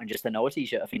used to come out in just a Noah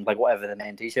t-shirt, I think, like whatever the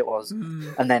main t-shirt was.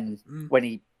 And then when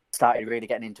he started really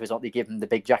getting into his own, they give him the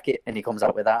big jacket, and he comes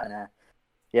out with that, and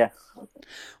yeah.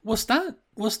 Was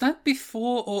that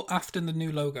before or after the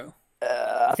new logo?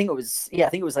 I think it was. Yeah, I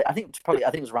think it was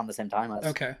around the same time as.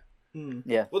 Okay.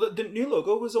 Yeah. Well, the new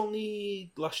logo was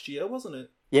only last year, wasn't it?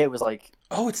 Yeah, it was like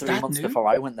Oh, it's 3 that months new. before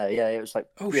I went there. Yeah, it was like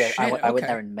Oh, yeah, shit, I went okay.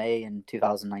 there in May in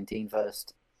 2019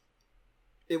 first.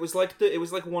 It was like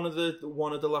one of the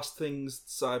last things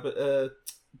Cyber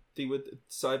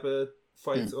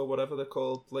Fight or whatever they're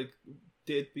called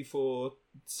did before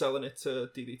selling it to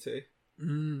DDT.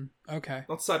 Okay.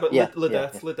 Not Cyber Yeah,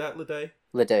 Lidet.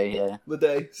 Liday, yeah.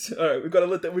 Lidet. All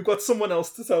right, we've got someone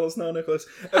else to tell us now, Nicholas.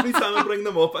 Every time I bring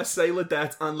them up, I say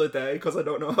Lidet and Lidet because I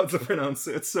don't know how to pronounce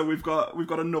it. So we've got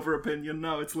another opinion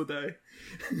now. It's Lidet.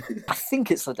 I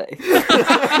think it's Liday.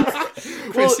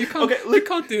 Chris, you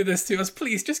can't do this to us.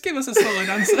 Please, just give us a solid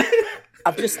answer.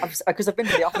 Because I've been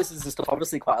to the offices and stuff,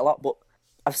 obviously quite a lot, but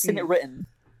I've seen it written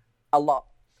a lot.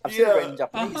 I've seen it written in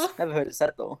Japanese. Never heard it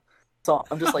said though. So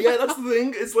I'm just like, yeah, that's the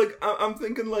thing. It's like I'm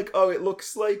thinking like, oh, it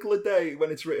looks like Lidet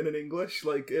when it's written in English.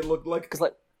 Like it looked like because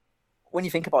like when you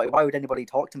think about it, why would anybody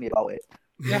talk to me about it?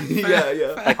 Yeah,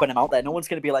 yeah. Like when I'm out there, no one's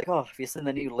gonna be like, "Oh, have you seen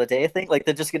the new Liday thing?" Like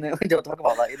they're just gonna don't talk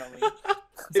about that, you know what I mean?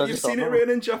 So If you've seen it written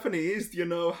in Japanese, do you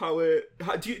know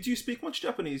do you speak much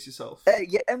Japanese yourself?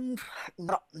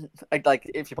 Not like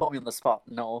if you put me on the spot,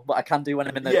 no. But I can do when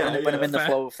I'm in the when I'm in the fair.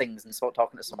 flow of things and start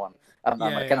talking to someone.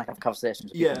 I can have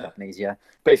conversations with people in Japanese, yeah.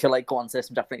 But if you like go on say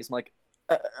some Japanese, I'm like.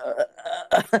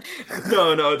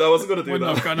 No, that wasn't gonna do We're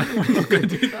that. not gonna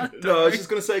do that. No, I was just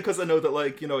gonna say because I know that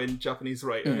in Japanese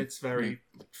writing it's very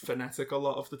phonetic a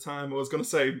lot of the time. I was gonna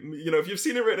say if you've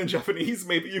seen it written in Japanese,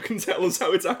 maybe you can tell us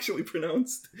how it's actually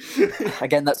pronounced.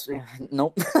 Again, that's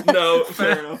nope. No,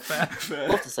 fair enough. Fair.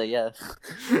 Love to say yeah.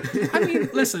 I mean,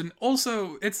 listen.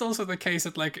 Also, it's also the case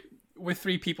that with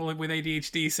 3 people with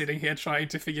ADHD sitting here trying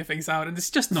to figure things out, and it's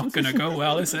just not gonna go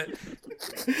well, is it?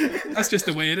 That's just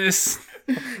the way it is.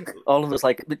 All of us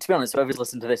to be honest, whoever's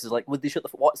listening to this is like, would they shut the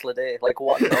what's Liday? Like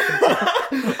what?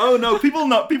 Oh no, people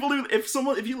who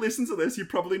if you listen to this, you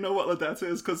probably know what Lidet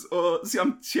is because see,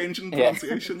 I'm changing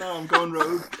pronunciation now. I'm going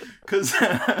rogue because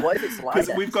what if it's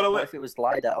Lidet? we've got what if it was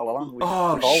Lidet all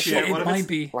along? Shit! It might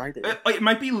be. It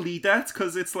might be Lidet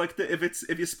because it's like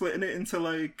if you're splitting it into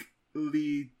like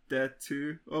Lidet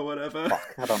or whatever.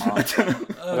 Fuck, I don't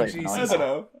know. Oh Jesus! I don't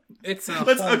know. It's a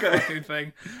Let's- whole okay. fucking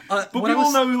thing. But people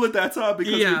know who Lidet are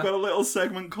because Yeah. we've got a little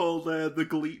segment called the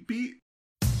Gleet Beat.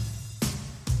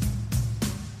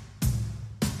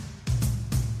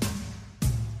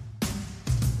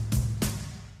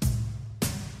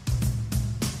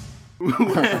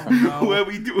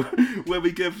 Where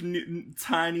we give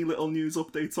tiny little news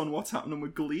updates on what's happening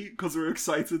with Glee because we're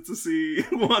excited to see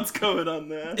what's going on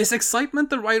there. Is excitement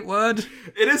the right word?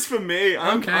 It is for me.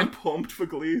 I'm pumped for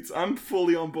Glee. I'm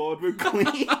fully on board with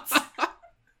Glee.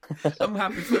 I'm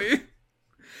happy for you.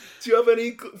 Do you have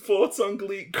any thoughts on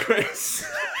Glee, Chris?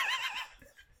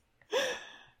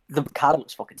 The card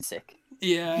looks fucking sick.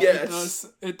 Yeah, Yes.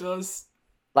 It does.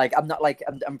 Like I'm not like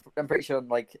I'm pretty sure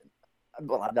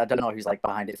well, I don't know who's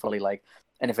behind it fully,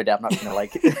 and if I do, I'm not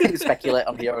gonna speculate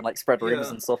on here and spread rumors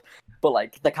and stuff.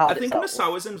 But the card I think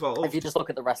itself, Nasawa's involved. if you just look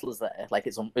at the wrestlers there,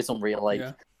 it's unreal.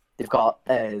 Yeah. They've got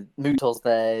Muto's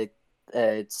there,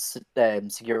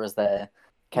 Segura's there,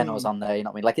 Keno's on there. You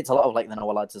know what I mean? It's a lot of the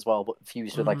Noah lads as well, but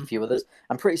fused with a few others.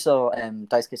 I'm pretty sure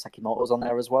Daisuke Sakimoto's on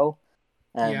there as well.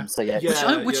 So yeah,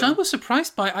 Which I was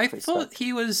surprised by. I Pretty thought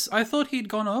stacked. I thought he'd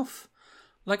gone off.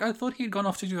 I thought he'd gone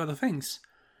off to do other things.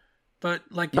 But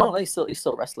no, he's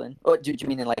still wrestling. Oh, do you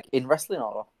mean in wrestling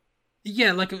or?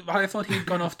 Yeah, I thought he'd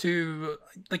gone off to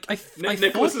I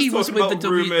Nicholas thought he is was talking with the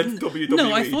about rumored WWE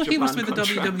No, I thought he was Japan with the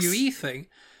contracts. WWE thing.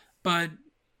 But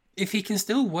if he can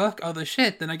still work other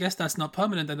shit, then I guess that's not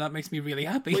permanent, and that makes me really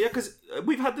happy. Well, yeah, because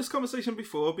we've had this conversation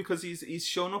before because he's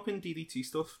shown up in DDT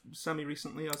stuff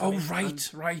semi-recently. Oh,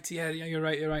 right. Yeah, you're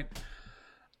right.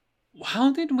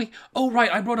 How did we... Oh,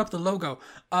 right, I brought up the logo.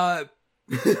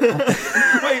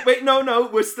 Wait, no,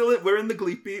 we're in the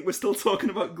Glee beat. We're still talking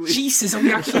about Glee. Jesus, are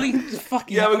we actually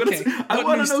fucking... Yeah, we're okay. gonna. I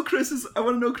want to know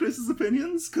Chris's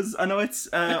opinions because I know it's The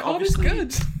card obviously is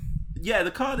good. Yeah,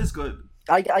 the card is good.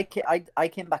 I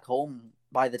came back home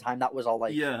by the time that was all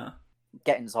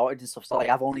getting sorted and stuff. So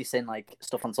I've only seen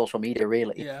stuff on social media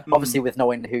really. Yeah. Obviously with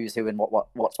knowing who's who and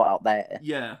what's what out there.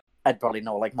 Yeah. I'd probably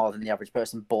know like more than the average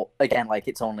person. But again, like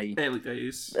it's only Early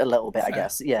days. a little bit, I Fair,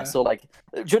 guess. Yeah. fair. So like,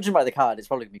 judging by the card, it's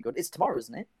probably gonna be good. It's tomorrow,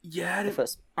 isn't it? Yeah, The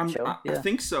first show. I Yeah.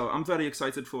 think so. I'm very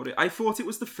excited for it. I thought it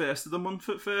was the first of the month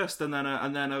at first, and then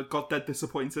I got dead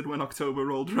disappointed when October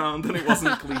rolled around and it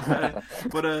wasn't clear.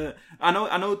 But I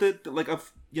know that like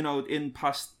I've in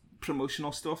past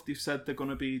promotional stuff they've said they're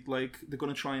gonna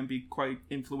try and be quite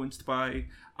influenced by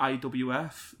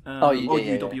IWF or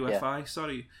UWFI.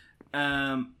 Sorry.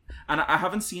 And I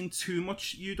haven't seen too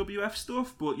much UWF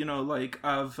stuff, but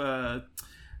I've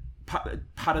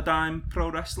Paradigm Pro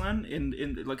Wrestling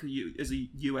in like as a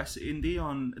US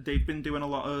indie they've been doing a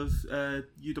lot of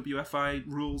UWFI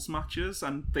rules matches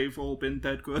and they've all been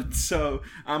dead good. So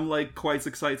I'm like quite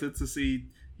excited to see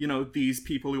these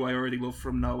people who I already love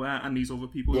from nowhere and these other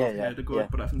people who I've heard are good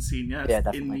but I haven't seen yet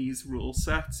in these rule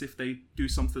sets if they do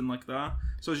something like that.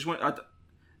 So I just want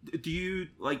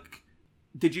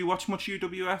did you watch much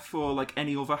UWF or like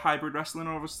any other hybrid wrestling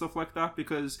or other stuff like that?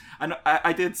 Because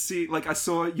I did see, like, I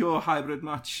saw your hybrid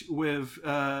match with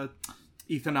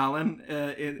Ethan Allen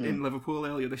in Liverpool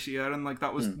earlier this year, and like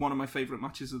that was one of my favorite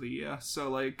matches of the year. So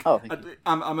like,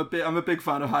 I'm a big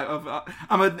fan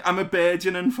I'm a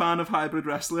burgeoning fan of hybrid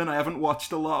wrestling. I haven't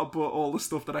watched a lot, but all the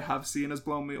stuff that I have seen has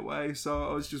blown me away. So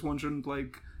I was just wondering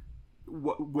like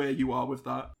where you are with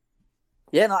that.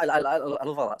 Yeah, no, I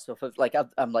love all that stuff. Like,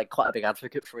 I'm like quite a big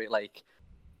advocate for it. Like,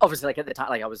 obviously, like at the time,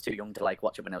 like I was too young to like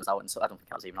watch it when it was out, and so I don't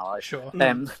think I was even alive. Sure.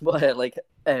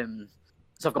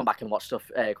 So I've gone back and watched stuff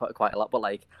quite a lot. But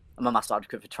like, I'm a massive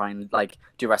advocate for trying like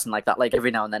do wrestling like that. Like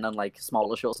every now and then on like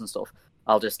smaller shows and stuff,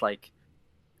 I'll just like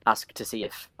ask to see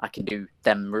if I can do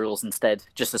them rules instead,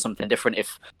 just as something different.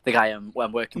 If the guy I'm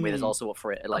working with is also up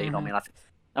for it, like you know, what I mean,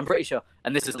 I'm pretty sure,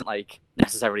 and this isn't like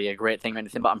necessarily a great thing or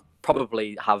anything, but I'm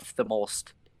probably have the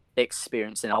most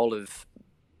experience in all of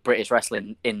British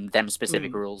wrestling in them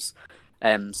specific rules.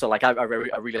 So like I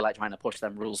really like trying to push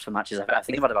them rules for matches. I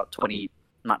think I've had about 20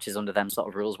 matches under them sort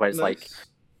of rules, where it's like,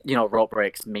 rope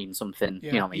breaks mean something.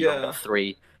 You know what I mean? You've got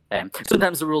 3.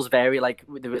 Sometimes the rules vary. Like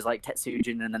there was like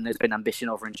Tetsujin, and then there's been Ambition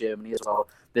over in Germany as well.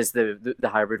 There's the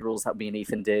hybrid rules that me and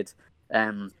Ethan did.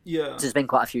 So there's been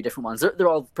quite a few different ones. They're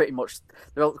all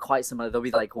they're all quite similar. There'll be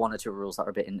like 1 or 2 rules that are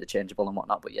a bit interchangeable and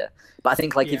whatnot. But I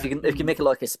think like if you make it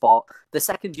like a sport, the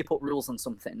second you put rules on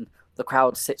something, the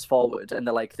crowd sits forward and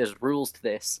they're like, "There's rules to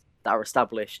this that are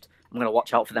established. I'm going to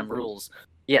watch out for them rules."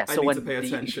 Yeah, so when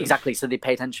exactly, so they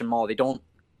pay attention more. They don't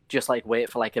just like wait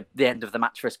for like the end of the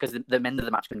match for us, because the end of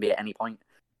the match can be at any point,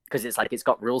 because it's like it's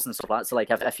got rules and stuff like that. So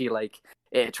like I feel like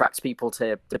it attracts people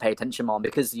to pay attention more,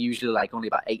 because usually like only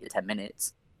about 8 to 10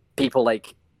 minutes. People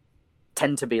like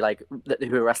tend to be like,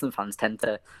 who are wrestling fans tend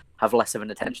to have less of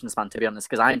an attention span, to be honest,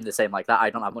 because I'm the same like that. I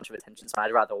don't have much of an attention span.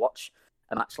 I'd rather watch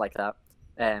a match like that.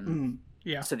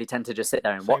 So they tend to just sit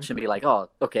there and watch and be like, oh,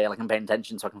 okay, like I'm paying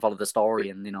attention so I can follow the story,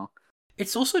 and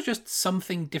It's also just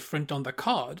something different on the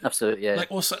card. Absolutely, yeah.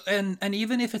 Like also, and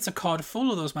even if it's a card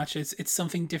full of those matches, it's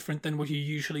something different than what you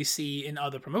usually see in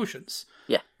other promotions.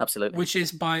 Yeah, absolutely. Which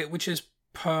is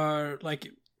per like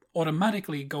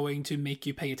automatically going to make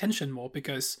you pay attention more,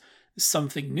 because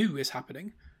something new is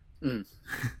happening.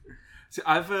 See,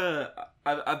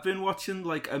 I've been watching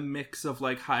like a mix of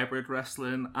like hybrid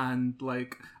wrestling, and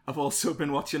like I've also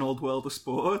been watching Old World of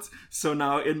Sport. So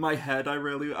now in my head, I've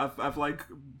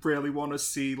really want to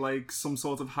see like some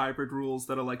sort of hybrid rules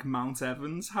that are like Mount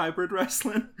Evans hybrid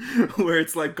wrestling, where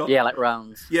it's like got like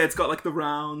rounds. Yeah, it's got like the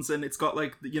rounds, and it's got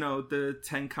like the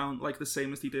 10 count, like the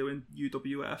same as they do in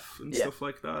UWF and stuff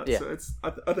like that. Yeah. So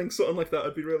I think something like that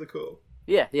would be really cool.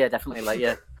 Yeah, definitely.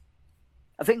 Like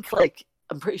I think like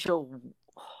I'm pretty sure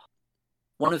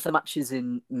one of the matches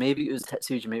in, maybe it was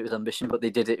Tetsuji, maybe it was Ambition, but they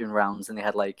did it in rounds, and they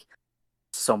had like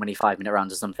so many 5-minute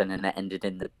rounds or something, and it ended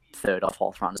in the 3rd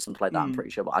or 4th round or something like that. I'm pretty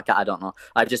sure, but I don't know.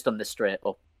 I've just done this straight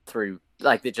up through,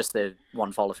 like just the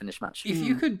one fall or finish match. If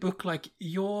you could book like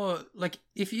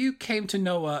if you came to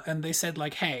Noah and they said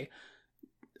like, hey,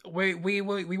 we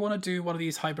want to do one of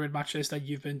these hybrid matches that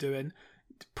you've been doing,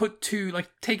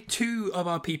 take 2 of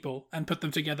our people and put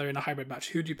them together in a hybrid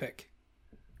match, who'd you pick?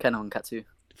 Keno and Katsu.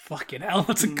 Fucking hell,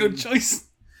 that's a good choice.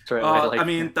 I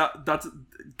mean that's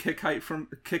Kick Fight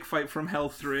from Hell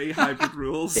 3 hybrid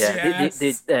rules. Yeah,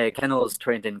 yes. Keno's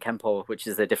trained in Kempo, which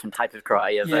is a different type of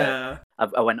karate.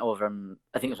 I went over.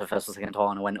 I think it was my first or second tour,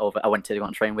 and I went to go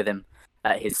and train with him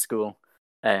at his school.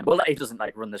 Well, he doesn't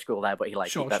like run the school there, but he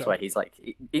like that's where he's like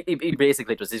he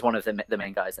basically does. He's one of the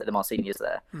main guys, the more seniors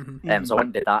there. So I went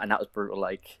and did that, and that was brutal.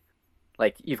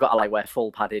 Like you've got to like wear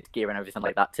full padded gear and everything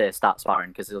like that to start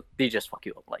sparring, because they just fuck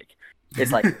you up. Like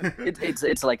it's like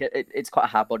it's like it's quite a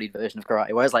hard bodied version of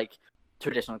karate, whereas like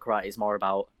traditional karate is more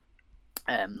about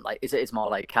like it's more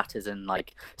like katas and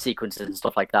like sequences and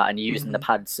stuff like that, and using the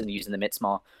pads and using the mitts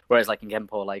more. Whereas like in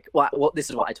Genpo, like what this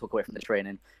is what I took away from the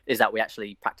training is that we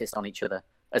actually practiced on each other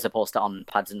as opposed to on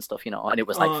pads and stuff, you know. And it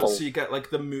was like full. So you get like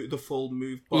the full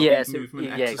movement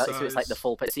exercise. So it's like the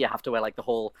full. So you have to wear like the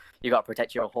whole. You got to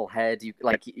protect your whole head. You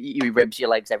like you ribs, your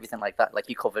legs, everything like that. Like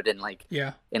you covered in like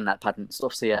in that pad and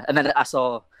stuff. So yeah, and then I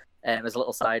saw there's a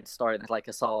little side story that like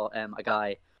I saw a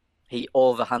guy. He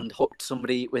overhand hooked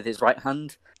somebody with his right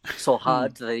hand so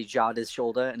hard that he jarred his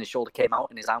shoulder, and his shoulder came out,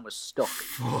 and his arm was stuck.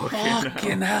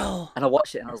 Fucking hell! And I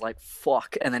watched it, and I was like,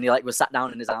 "Fuck!" And then he like was sat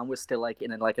down, and his arm was still like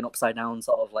in like an upside down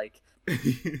sort of like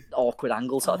awkward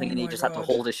angle sort of thing, and he just had to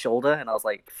hold his shoulder, and I was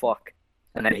like, "Fuck!"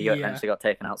 And then he eventually got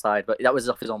taken outside, but that was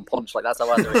off his own punch. Like that's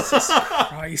how I do it. Jesus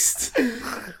Christ!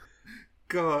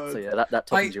 God. So yeah, that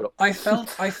toughens you up. I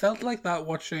felt like that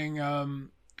watching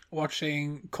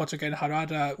Kotoge and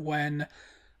Harada when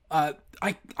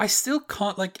I still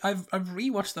can't, like, I've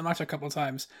rewatched the match a couple of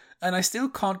times and I still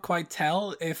can't quite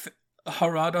tell if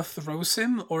Harada throws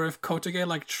him or if Kotoge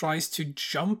like tries to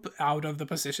jump out of the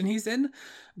position he's in.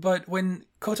 But when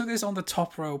Kotoge is on the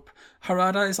top rope,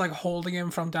 Harada is like holding him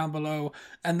from down below,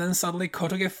 and then suddenly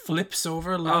Kotoge flips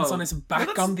over, lands on his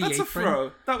back on the apron. A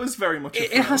throw. That was very much a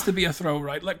throw. It has to be a throw,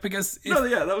 right? Like, because that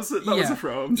was a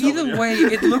throw. Either way,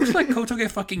 it looks like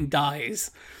Kotoge fucking dies.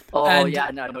 Oh, and,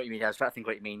 I know what you mean. I was trying to think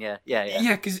what you mean. Yeah.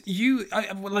 Yeah, because you're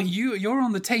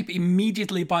on the tape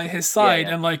immediately by his side,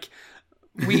 and like.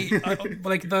 We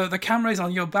like the camera is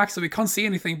on your back, so we can't see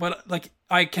anything. But like,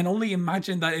 I can only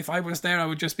imagine that if I was there, I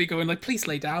would just be going like, "Please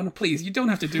lay down, please. You don't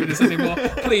have to do this anymore.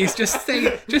 Please, just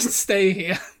stay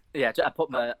here." Yeah, I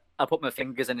put my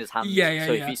fingers in his hand.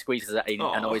 So if he squeezes it,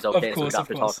 I know he's okay. So we don't have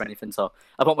to talk or anything. So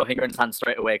I put my finger in his hand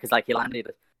straight away because like he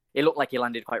landed. It looked like he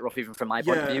landed quite rough, even from my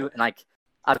point of view. And like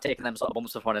I've taken them sort of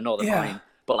bumps before, and I know they're fine.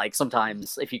 But like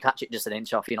sometimes if you catch it just an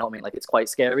inch off, you know what I mean? Like it's quite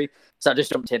scary. So I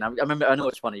just jumped in. I know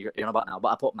which one you're on about now, but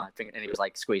I put my finger and he was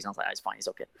like squeezing. I was like, it's fine, he's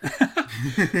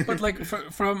okay. But like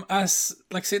from us,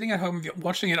 like sitting at home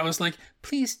watching it, I was like,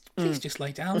 please just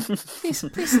lay down. Please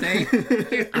stay.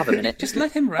 Have a minute. Just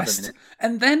let him rest.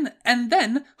 And then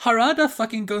Harada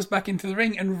fucking goes back into the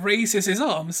ring and raises his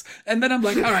arms. And then I'm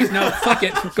like, all right, now fuck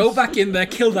it. Go back in there,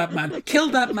 kill that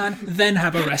man, then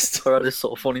have a rest. Harada's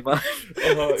so funny, man.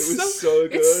 Oh, it was so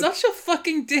good. It's such a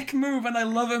fucking dick move, and I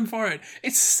love him for it.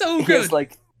 It's so good. He's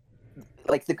like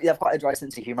they have quite a dry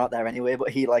sense of humor out there anyway, but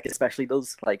he like especially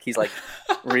does. Like he's like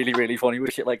really, really funny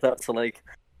with shit like that. So like,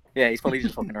 yeah, he's probably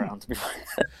just fucking around. To be fair.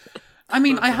 I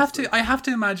mean, I have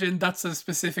to imagine that's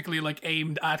specifically like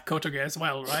aimed at Kotoge as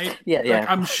well, right? Yeah. Like,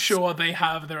 I'm sure they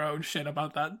have their own shit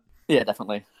about that. Yeah,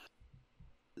 definitely.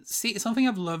 See, something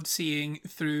I've loved seeing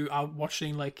through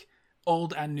watching like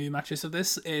old and new matches of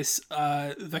this is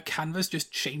the canvas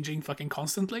just changing fucking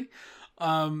constantly.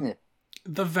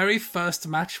 The very first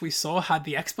match we saw had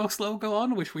the Xbox logo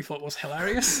on, which we thought was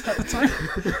hilarious at the time.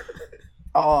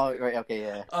 Oh, right, okay,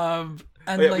 yeah.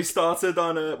 And we started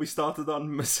on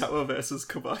Misawa versus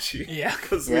Kobashi. Yeah,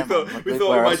 because we thought we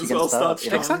might as well start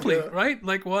strong. Exactly, right?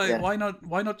 Like, why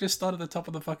not just start at the top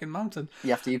of the fucking mountain?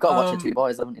 You've got to watch the two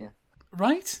boys, haven't you?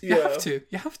 Right? You have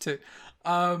to.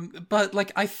 But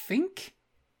like,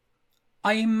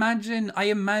 I imagine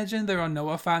there are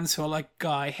Noah fans who are like,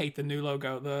 "God, I hate the new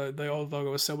logo. The old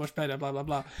logo was so much better." Blah blah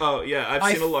blah. Oh yeah,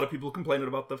 I've seen a lot of people complaining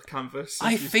about the canvas.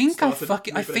 I think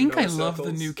I love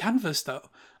the new canvas though.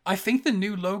 I think the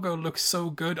new logo looks so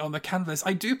good on the canvas.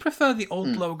 I do prefer the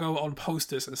old logo on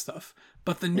posters and stuff,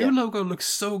 but the new logo looks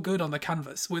so good on the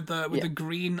canvas with the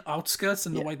green outskirts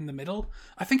and the white in the middle.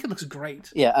 I think it looks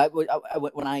great. Yeah,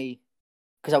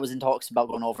 because I was in talks about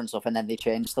going over and stuff, and then they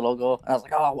changed the logo. And I was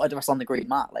like, oh, why do I rest on the green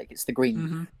mat? Like, it's the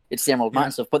green, it's the Emerald Mat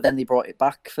and stuff. But then they brought it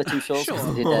back for two shows. Sure.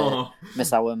 They did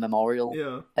Misawa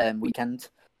Memorial weekend,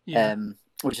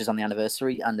 which is on the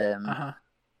anniversary. And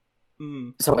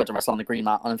so I got to wrestle on the green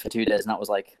mat for 2 days, and that was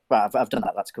like, well, I've done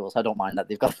that. That's cool. So I don't mind that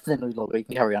they've got the new logo. You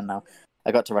can carry on now.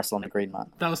 I got to wrestle on the green mat.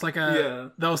 That was like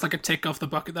a tick off the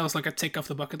bucket. That was like a tick off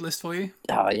the bucket list for you.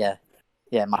 Oh yeah,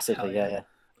 massively. Yeah.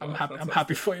 I'm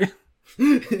happy for you.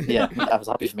 Yeah, that was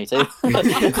happy for me too.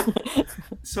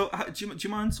 So, do you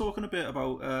mind talking a bit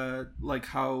about like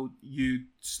how you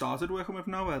started working with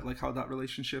Noah, like how that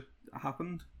relationship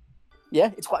happened? Yeah,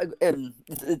 it's quite.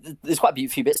 There's quite a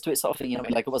few bits to it, sort of thing. You know,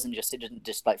 like it didn't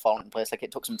just like fall into place. Like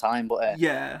it took some time, but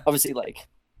obviously, like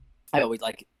I always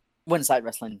like when I started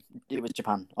wrestling, it was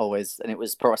Japan always, and it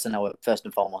was Pro Wrestling Noah first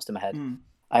and foremost in my head.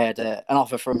 I had an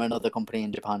offer from another company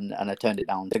in Japan, and I turned it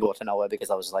down to go to Noah because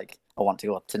I was like, I want to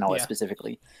go to Noah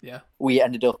specifically. Yeah. We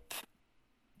ended up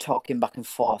talking back and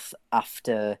forth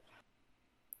after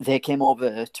they came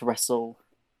over to wrestle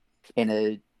in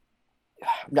a.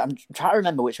 I'm trying to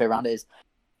remember which way around it is.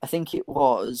 I think it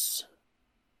was.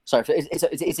 Sorry, it's.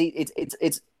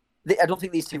 I don't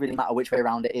think these two really matter which way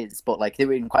around it is, but like they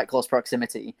were in quite close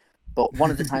proximity. But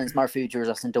one of the times Marufuji was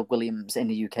wrestling Doug Williams in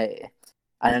the UK,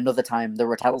 and another time the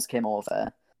Rotels came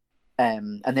over,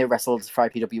 and they wrestled for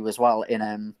IPW as well in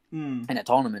a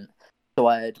tournament. So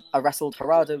I wrestled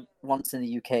Harada once in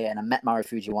the UK, and I met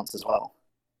Marufuji once as well.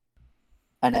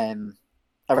 And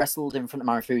I wrestled in front of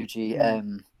Marufuji,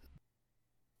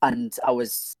 and I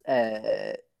was,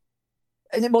 and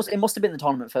it must have been the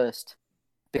tournament first,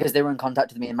 because they were in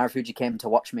contact with me, and Marufuji came to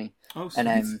watch me. Oh, sweet.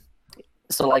 And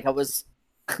so like I was,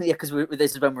 yeah, because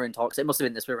this is when we're in talks. So it must have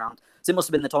been this way around. So it must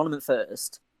have been the tournament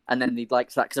first, and then they'd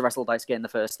like that because I wrestled Daisuke in the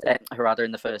first, Harada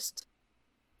in the first,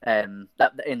 in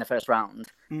the first round,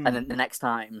 and then the next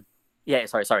time. Yeah,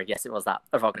 sorry. Yes, it was that.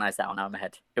 I've organised that now in my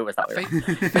head. It was that way.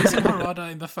 Facing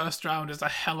Harada in the first round is a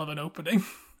hell of an opening.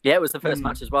 Yeah, it was the first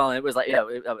match as well. And it was like, yeah,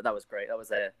 that was great. That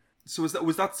was So was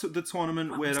that the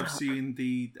tournament where I've seen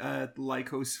the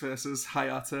Lycos versus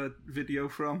Hayata video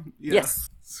from? Yeah. Yes.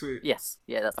 Sweet. Yes.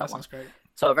 Yeah, that's that one. Sounds great.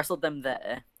 So I wrestled them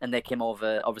there, and they came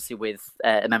over, obviously, with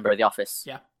a member of the office.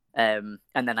 Yeah. And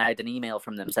then I had an email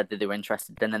from them, said that they were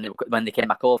interested. And then when they came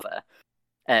back over,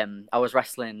 I was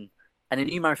wrestling, and I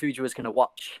knew Marufuji was going to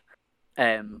watch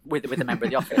with a member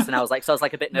of the office. And I was like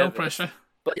a bit nervous. No pressure.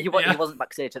 But he wasn't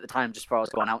backstage at the time, just before I was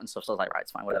going out and stuff. So I was like, right,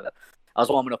 it's fine, whatever. I was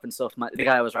warming up and stuff. The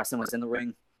guy I was wrestling was in the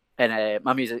ring, and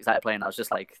my music started playing. I was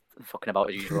just like fucking about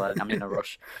as usual. I'm in a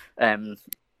rush.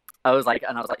 I was like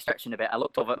stretching a bit. I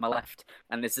looked over at my left,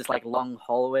 and there's this like long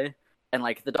hallway, and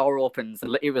like the door opens,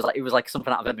 and it was like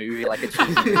something out of a movie, like a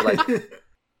cheesy movie. Like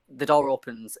the door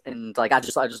opens, and like I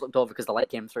just looked over because the light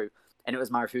came through, and it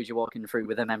was Marufuji walking through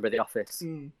with a member of the office.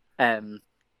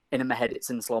 And in my head, it's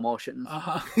in slow motion.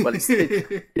 Well,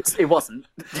 it wasn't,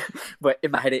 but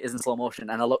in my head, it is in slow motion.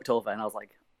 And I looked over, and I was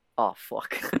like, "Oh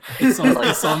fuck!" It's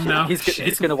on now.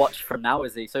 He's gonna watch from now,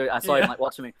 is he? So I saw him like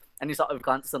watching me, and he sort of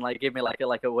glanced and like gave me like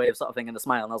a wave sort of thing and a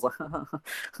smile, and I was like,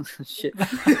 "Shit."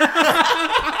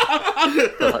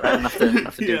 I was like, I don't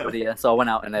have to do it with you. So I went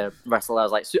out and wrestled.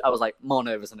 I was like more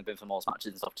nervous than I've been for most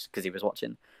matches and stuff, just because he was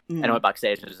watching. And I went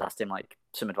backstage and just asked him like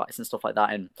some advice and stuff like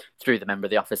that. And through the member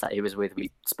of the office that he was with, we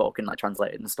spoke and like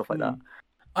translated and stuff like that.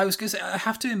 I was gonna say, I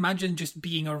have to imagine just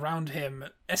being around him,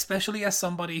 especially as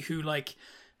somebody who like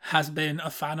has been a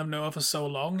fan of Noah for so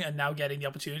long and now getting the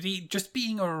opportunity. Just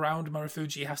being around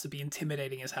Marufuji has to be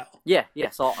intimidating as hell. Yeah,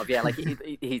 sort of. Yeah, like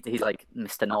he's like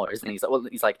Mr. Noah, isn't he?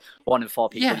 He's like one in four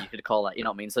people you could call that. You know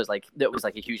what I mean? So it's like it was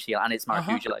like a huge deal, and it's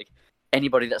Marufuji. Like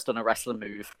anybody that's done a wrestling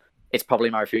move, it's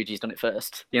probably Marufuji's done it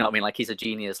first. You know what I mean? Like he's a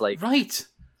genius. Like right.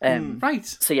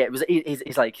 So yeah,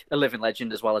 he's like a living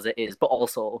legend as well as it is, but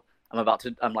also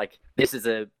I'm like, this is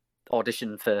a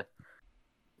audition for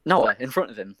Noah in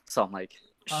front of him. So I'm like,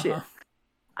 shit,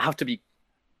 I have to be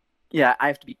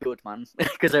good, man,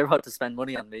 because they're about to spend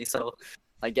money on me. So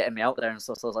like getting me out there and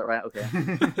stuff. So I was like, right, okay.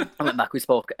 I went back, we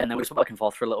spoke, and then we spoke back and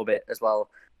forth for a little bit as well.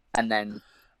 And then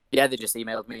they just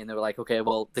emailed me and they were like, okay,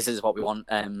 well, this is what we want.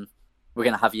 We're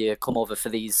gonna have you come over for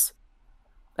these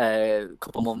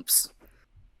couple months.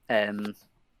 Then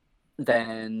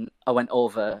I went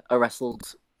over, I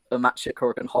wrestled a match at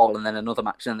Korakuen Hall and then another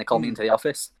match, and then they called me into the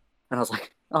office, and I was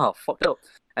like, oh, fucked up.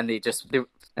 And they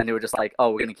were just like,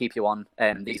 oh, we're going to keep you on,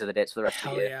 and these are the dates for the rest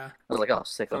of the year. Yeah. I was like, oh,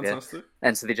 sick, okay. Fantastic.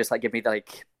 And so they just like give me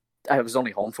like, I was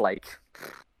only home for like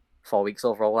 4 weeks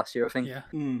overall last year, I think. Yeah.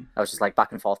 I was just like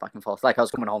back and forth. Like I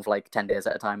was coming home for like 10 days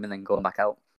at a time and then going back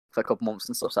out for a couple months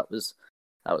and stuff. So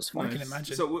that was fun. I can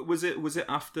imagine. So was it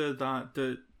after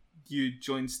that you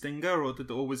joined Stinger, or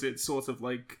was it sort of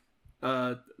like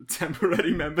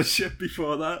temporary membership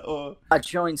before that? Or I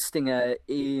joined Stinger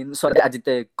I did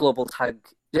the Global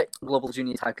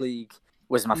Junior Tag League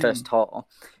was my first tour,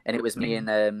 and it was me and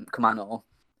Kumano.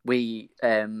 We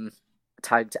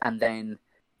tagged, and then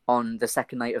on the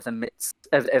second night of the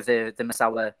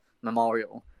Misawa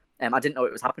Memorial, I didn't know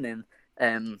it was happening.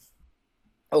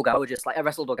 Ogawa just like I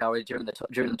wrestled Ogawa during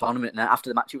the tournament, and after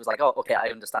the match he was like, "Oh, okay, I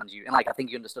understand you," and like I think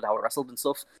he understood how I wrestled and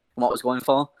stuff and what I was going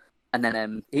for. And then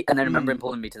I remember him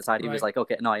pulling me to the side. He was like,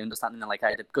 "Okay, no, I understand." And then like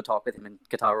I had a good talk with him and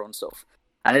Guitarro and stuff.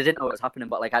 And I didn't know what was happening,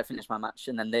 but like I finished my match,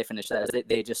 and then they finished theirs.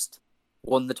 They just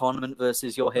won the tournament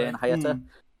versus Yohei and Hayata.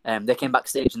 They came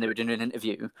backstage and they were doing an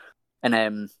interview,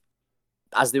 and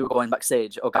as they were going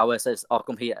backstage, Ogawa says, "Oh,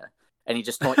 come here," and he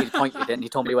just pointed and he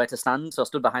told me where to stand. So I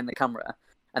stood behind the camera,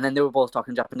 and then they were both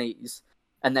talking Japanese,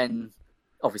 and then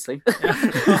obviously,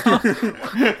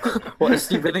 what a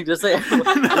stupid thing to say. We were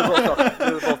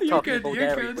both talking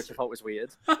Bulgarian, which I thought was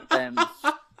weird.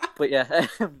 But But yeah,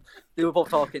 they were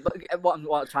both talking. But what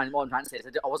I'm trying to say is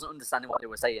I wasn't understanding what they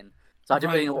were saying. So I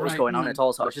didn't really know what was going on at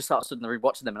all. So I was just sort of suddenly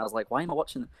watching them, and I was like, "Why am I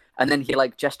watching them?" And then he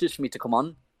like gestures for me to come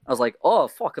on. I was like, "Oh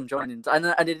fuck, I'm joining." And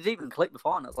it didn't even click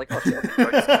before, and I was like, "Oh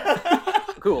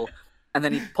shit, cool." And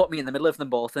then he put me in the middle of them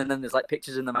both, and then there's like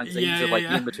pictures in the magazines of like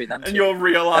in between them. And you're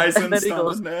realising and then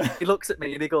he looks at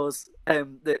me and he goes,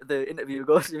 the interviewer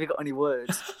goes, "Have you got any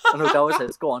words?" And Ogawa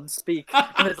says, "Go on, speak."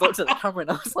 And he looks at the camera,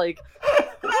 and I was like, "I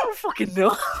don't fucking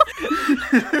know."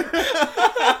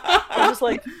 I was just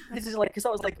like, this is like, because I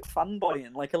was like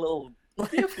fanboying, like a little,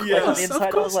 like, on the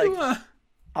inside.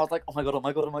 I was like, oh my god,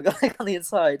 like on the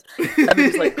inside. And then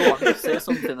he's like, go on, just say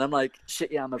something. And I'm like,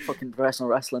 shit, yeah, I'm a fucking professional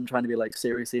wrestler. I'm trying to be like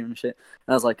serious here and shit.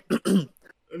 And I was like, I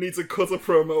need to cut a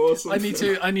promo or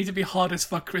something. I need to be hard as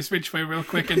fuck Chris Ridgway real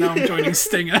quick, and now I'm joining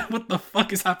Stinger. What the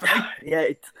fuck is happening? Yeah,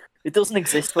 it doesn't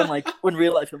exist when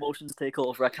real life emotions take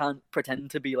over. I can't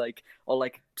pretend to be like or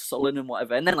like sullen and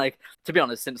whatever. And then like to be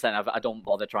honest, since then I don't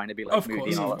bother trying to be like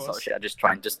moody and all that sort of shit. I just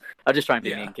try and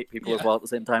be me and kick people as well at the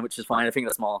same time, which is fine. I think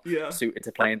that's more suited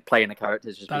to playing the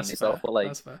characters, just being yourself. But like,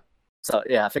 that's fair. So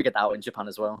yeah, I figured that out in Japan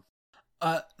as well.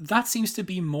 That seems to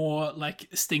be more like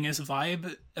Stinger's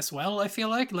vibe as well. I feel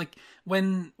like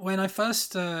when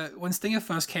Stinger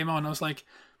first came on, I was like,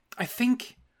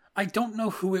 I don't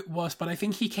know who it was, but I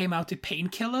think he came out to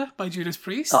Painkiller by Judas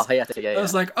Priest. Oh yeah. I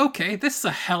was like, okay, this is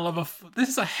a hell of a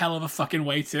fucking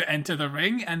way to enter the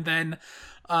ring. And then,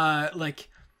 like,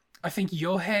 I think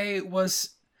Yohei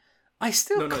was. I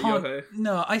still can't. Yohei.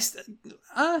 No,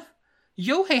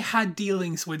 Yohei had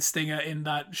dealings with Stinger in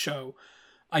that show.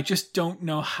 I just don't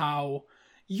know how.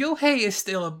 Yohei is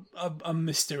still a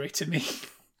mystery to me.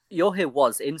 Yohei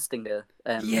was in Stinger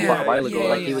quite a while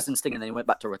ago. He was in Stinger, and then he went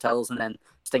back to Rattel's, and then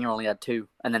Stinger only had 2,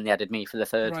 and then they added me for the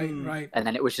 3rd. Right. And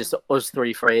then it was just us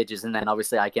 3 for ages, and then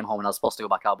obviously I came home and I was supposed to go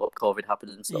back out, but COVID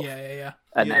happened and stuff. Yeah.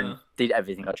 And then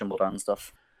everything got jumbled around and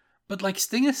stuff. But like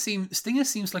Stinger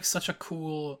seems like such a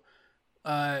cool,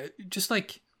 just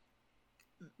like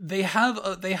they have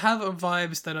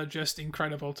vibes that are just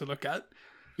incredible to look at.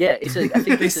 Yeah, I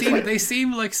think they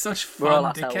seem like such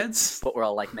fun dickheads. But we're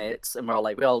all like mates, and we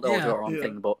all do our own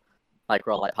thing, but like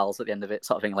we're all like pals at the end of it,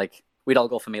 sort of thing. Like we'd all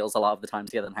go for meals a lot of the time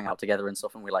together and hang out together and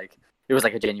stuff. And it was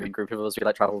like a genuine group of us. We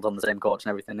like travelled on the same coach and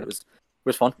everything. It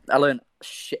was fun. I learned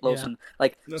shitloads and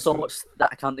like so much that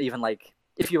I can't even like.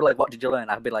 If you were like, what did you learn?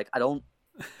 I'd be like, I don't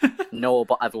know,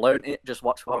 but I've learned it. Just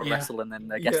watch how to wrestle, and then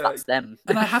I guess that's them.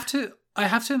 And I have to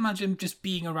imagine just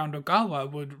being around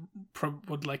Ogawa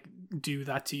would like do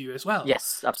that to you as well.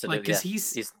 Yes, absolutely. Like, because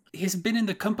he's been in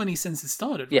the company since it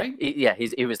started, right?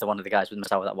 He was the one of the guys with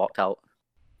Misawa that walked out.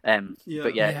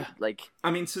 Like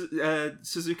I mean,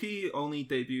 Suzuki only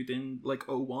debuted in like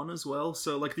 01 as well,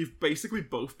 so like they've basically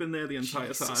both been there the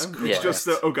entire time. It's just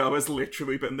that Ogawa's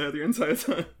literally been there the entire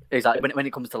time. Exactly. When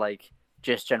it comes to like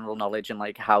just general knowledge and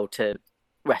like how to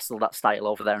wrestle that style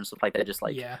over there and stuff, like they're just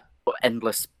like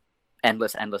endless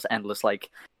like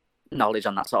knowledge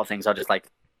on that sort of thing. So I just like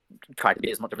tried to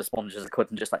be as much of a sponge as I could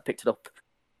and just like picked it up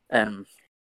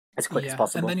as quick as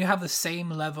possible. And then you have the same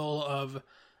level of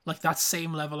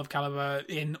caliber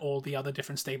in all the other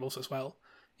different stables as well,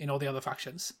 in all the other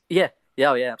factions. Yeah,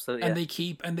 absolutely. And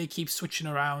they keep switching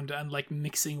around and like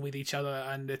mixing with each other,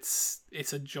 and it's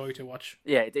a joy to watch.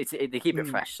 Yeah, they keep it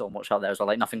fresh so much out there, so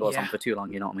like nothing goes on for too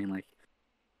long. You know what I mean? Like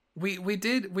we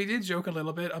did joke a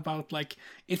little bit about like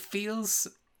it feels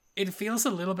a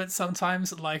little bit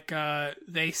sometimes like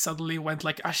they suddenly went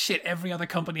like, shit, every other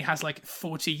company has like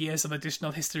 40 years of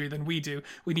additional history than we do.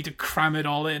 We need to cram it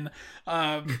all in.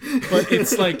 But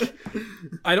it's like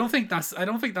I don't think that's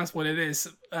what it is.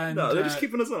 And, no, they're just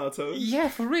keeping us on our toes. Yeah,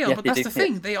 for real. Yeah, but that's the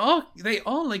thing. They are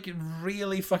like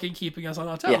really fucking keeping us on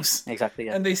our toes. Yeah, exactly.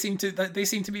 Yeah. And they seem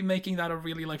to be making that a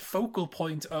really like focal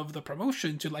point of the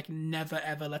promotion to like never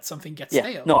ever let something get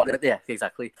stale. No, yeah,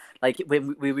 exactly. Like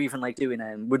when we were even like doing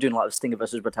we're doing a lot of Stinger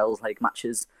versus Rattel's like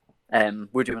matches.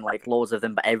 We're doing like loads of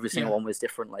them, but every single one was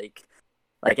different. Like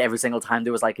every single time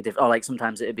there was like a different. Or like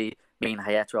sometimes it'd be me and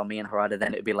Hayata or me and Harada.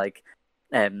 Then it'd be like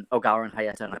Ogawa and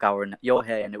Hayata and Ogawa and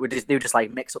Yohei, and they would just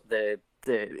like mix up the.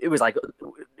 It was like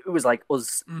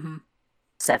us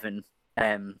 7.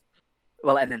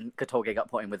 Well, and then Kotoge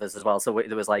got put in with us as well. So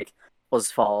there was like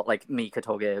us 4, like me,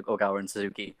 Kotoge, Ogawa, and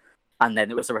Suzuki. And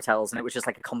then it was the Rattel's, and it was just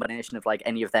like a combination of like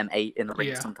any of them 8 in the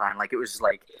ring sometime. Like it was just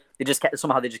like they just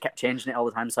kept changing it all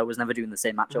the time. So I was never doing the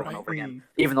same match over and over again,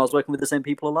 even though I was working with the same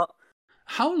people a lot.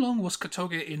 How long was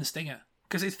Kotoge in Stinger?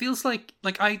 Because it feels like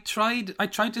I tried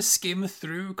to skim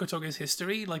through Kotoge's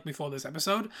history like before this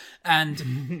episode,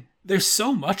 and there's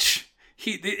so much.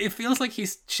 it feels like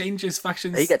he's changed his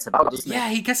factions. He gets about, doesn't he? Yeah,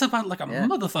 he gets about like a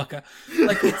motherfucker.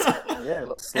 Like it's Yeah,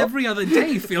 every other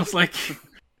day feels like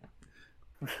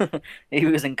he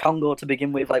was in Congo to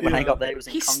begin with. Like when I got there, he was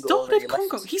in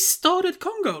Congo. He started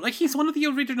Congo. Like he's one of the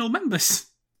original members.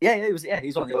 Yeah, he was. Yeah,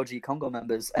 he's one of the OG Congo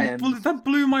members. That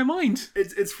blew my mind.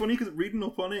 It's funny because reading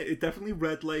up on it, it definitely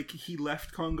read like he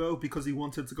left Congo because he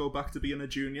wanted to go back to being a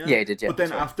junior. Yeah, he did. Yeah, but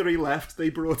then after he left, they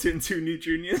brought in 2 new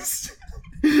juniors.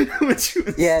 Which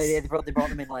was... yeah, they brought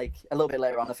them in like a little bit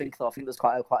later on. I think there's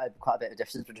quite a bit of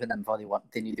difference between them before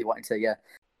they knew they wanted to. Yeah,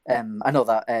 I know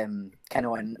that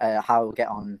Keno and Hao get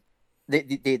on.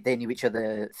 They knew each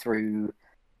other through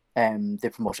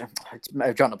the promotion.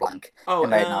 I've drawn a blank. Oh,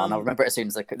 and I'll remember it as soon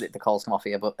as the calls come off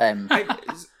here. But I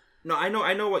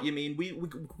know what you mean.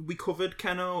 We covered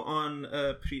Keno on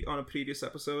a previous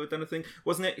episode, and I think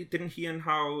wasn't it? Didn't he and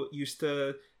Hao used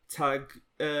to tag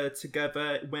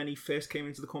together when he first came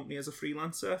into the company as a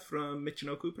freelancer from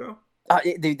Michinoku Pro?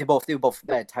 They were both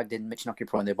tagged in Michinoku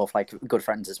Pro, and they're both like good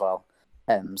friends as well.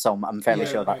 So I'm fairly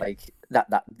sure that like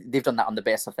that they've done that on the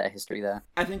base of their history there.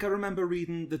 I think I remember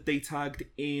reading that they tagged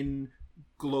in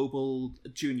Global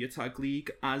Junior Tag League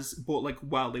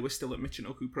while they were still at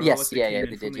Michinoku Pro. Yes, they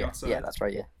did. Yeah, that's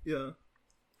right. Yeah.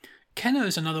 Keno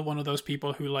is another one of those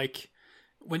people who like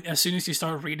as soon as you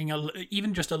start reading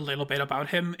even just a little bit about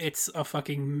him, it's a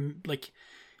fucking like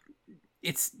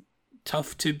it's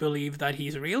tough to believe that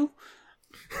he's real.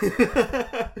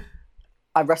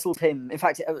 I wrestled him. In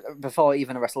fact, before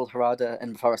even I wrestled Harada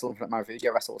and before I wrestled Marufuji, I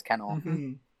wrestled Keno.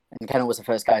 Mm-hmm. And Keno was the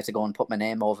first guy to go and put my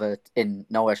name over in...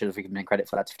 No, I should have given him credit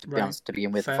for that, to be honest, to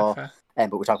begin with. Fair.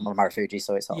 But we're talking about Marufuji,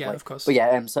 so it's all of course. But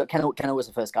yeah, so Keno was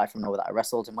the first guy from Noah that I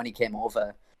wrestled, and when he came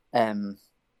over,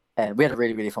 we had a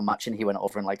really, really fun match, and he went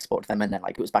over and like spoke to them, and then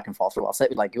like it was back and forth for a while. So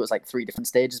it was like 3 different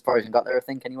stages before I even got there, I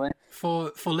think. Anyway,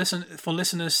 for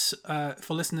listeners,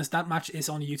 that match is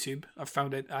on YouTube. I've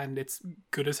found it, and it's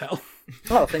good as hell.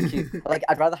 Oh, thank you. Like,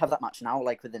 I'd rather have that match now,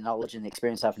 like with the knowledge and the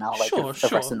experience I have now, like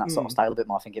of wrestling that sort of style a bit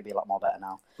more. I think it'd be a lot more better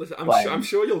now. Listen, I'm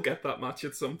sure you'll get that match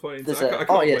at some point. I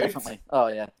can't wait. Definitely. Oh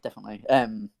yeah, definitely.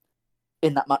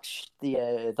 In that match,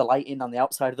 the lighting on the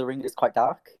outside of the ring is quite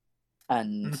dark,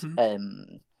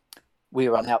 and we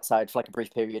were on the outside for like a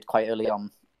brief period quite early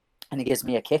on, and he gives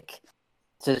me a kick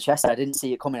to the chest. I didn't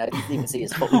see it coming. I didn't even see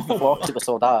his foot before because it was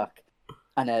so dark.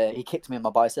 And he kicked me in my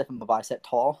bicep, and my bicep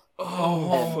tore.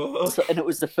 And it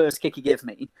was the first kick he gave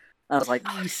me. And I was like,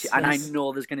 oh, shit. And I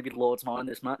know there's going to be loads more in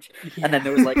this match. Yeah. And then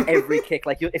there was like every kick.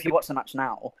 Like if you watch the match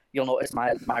now, you'll notice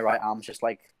my right arm's just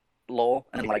like low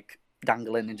and like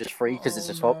dangling and just free because it's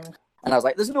just hooked. And I was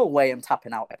like, there's no way I'm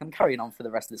tapping out. Like I'm carrying on for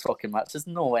the rest of this fucking match. There's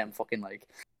no way I'm fucking like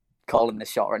calling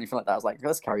this shot or anything like that. I was like,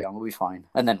 let's carry on, we'll be fine.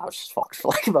 And then I was just fucked for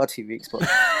like about 2 weeks, but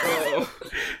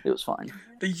it was fine.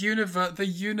 The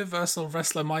universal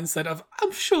wrestler mindset of,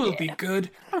 I'm sure it'll be good.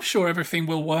 I'm sure everything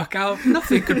will work out.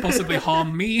 Nothing could possibly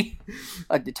harm me.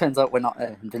 It turns out we're not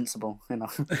invincible, you know.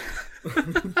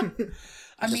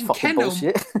 I mean, Keno.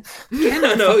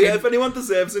 If anyone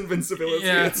deserves invincibility,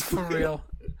 it's for real.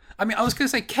 I mean, I was gonna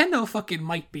say Keno fucking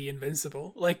might be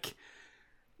invincible. Like,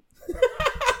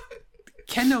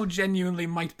 Keno genuinely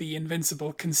might be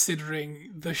invincible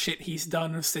considering the shit he's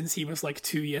done since he was like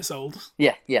 2 years old.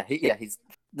 He's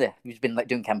been like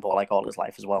doing Kempo like all his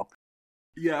life as well.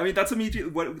 Yeah, I mean that's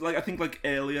immediately what I think like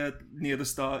earlier near the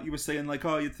start you were saying like,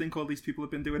 oh, you'd think all these people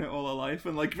have been doing it all their life,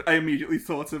 and like I immediately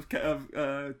thought of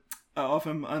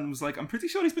him and was like, I'm pretty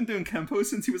sure he's been doing Kempo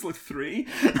since he was like 3.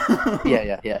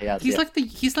 Yeah. He's like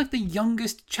the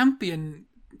youngest champion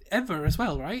ever as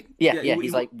well, right? Yeah.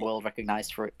 He's like world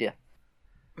recognized for it. Yeah.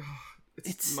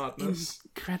 It's madness.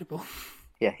 Incredible.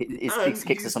 Yeah, his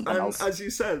kicks are something else. As you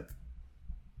said,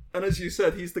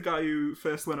 he's the guy who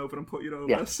first went over and put you over.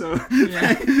 Yeah. So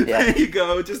there you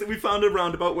go. Just we found a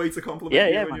roundabout way to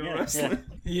compliment you when you're wrestling.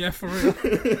 Yeah, for real.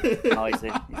 No, he's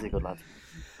a good lad.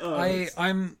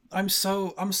 I'm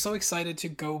so excited to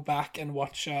go back and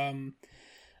watch him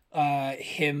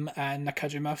and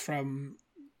Nakajima from.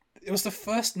 It was the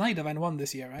first night of N1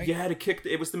 this year, right? Yeah,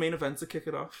 it was the main event to kick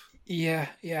it off. Yeah,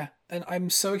 and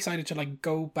I'm so excited to like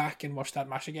go back and watch that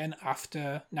match again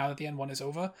now that the N1 is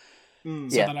over, so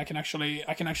that I can actually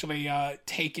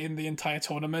take in the entire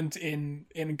tournament in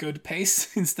good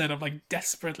pace instead of like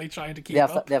desperately trying to keep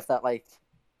up. They have that like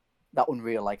that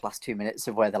unreal like last 2 minutes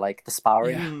of where they're like the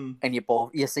sparring, and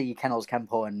you see Keno's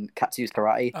Kempo and Katsu's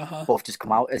karate both just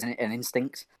come out as an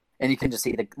instinct. and you can just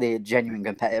see the genuine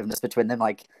competitiveness between them.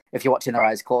 Like if you're watching their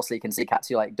eyes closely, you can see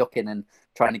Katsu like ducking and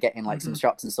trying to get in like some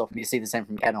shots and stuff, and you see the same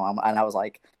from Keno. And I was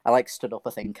like, I like stood up,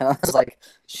 I think, and I was like,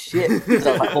 shit. Because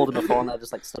I was like holding the phone, and I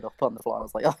just like stood up on the floor. And I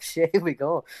was like, oh shit, here we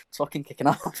go. It's fucking kicking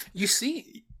off. You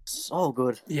see, so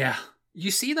good. Yeah. You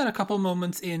see that a couple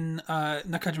moments in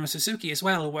Nakajima Suzuki as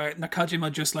well, where Nakajima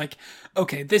just like,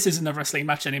 okay, this isn't a wrestling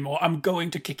match anymore. I'm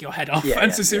going to kick your head off.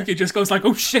 And Suzuki just goes like,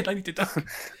 oh shit, I need to duck.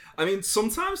 I mean,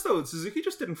 sometimes though, Suzuki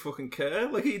just didn't fucking care.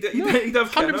 Like he'd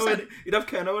have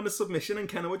Keno in a submission, and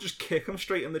Keno would just kick him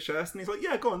straight in the chest, and he's like,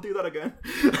 "Yeah, go on, do that again."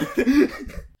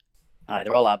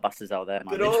 They're all our bastards out there,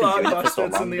 man. They're all our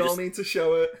bastards, and they all need to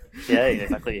show it. Yeah,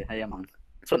 exactly. Yeah, man.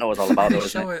 That's what Noah's all about. They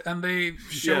show it, and they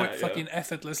show it fucking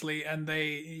effortlessly, and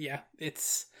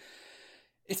it's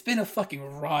been a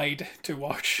fucking ride to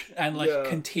watch and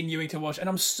continuing to watch, and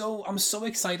I'm so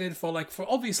excited for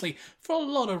obviously for a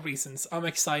lot of reasons. I'm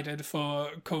excited for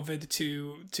COVID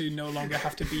to no longer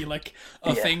have to be like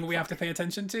a thing we have to pay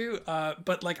attention to.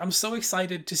 But like I'm so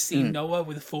excited to see Noah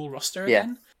with a full roster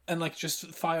again and like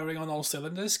just firing on all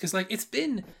cylinders, because like it's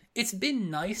been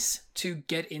nice to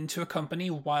get into a company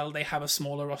while they have a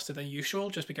smaller roster than usual,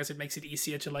 just because it makes it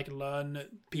easier to like learn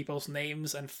people's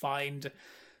names and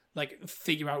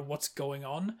figure out what's going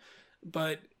on.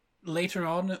 But later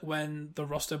on, when the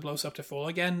roster blows up to full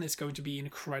again, it's going to be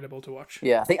incredible to watch.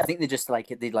 Yeah, I think they just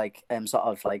sort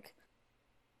of like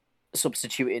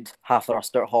substituted half the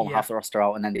roster at home, half the roster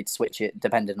out, and then they'd switch it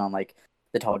depending on like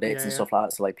the tour dates and stuff like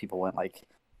that. So like people weren't like,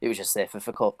 it was just safer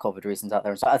for COVID reasons out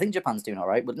there. So I think Japan's doing all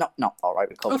right, but not all right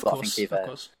with COVID. Of course,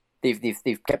 I think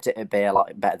they've kept it at bay a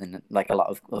lot better than like a lot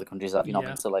of other countries that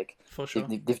been. So like for sure.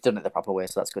 they've done it the proper way,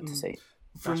 so that's good to see.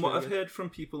 From what I've heard from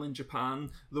people in Japan,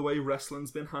 the way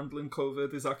wrestling's been handling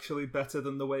COVID is actually better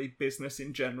than the way business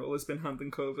in general has been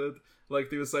handling COVID. Like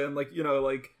they were saying, like, you know,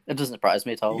 like it doesn't surprise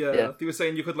me at all. Yeah, they were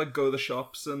saying you could like go to the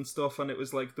shops and stuff, and it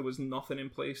was like there was nothing in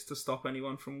place to stop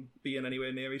anyone from being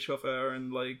anywhere near each other,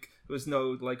 and like there was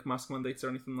no like mask mandates or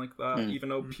anything like that. Even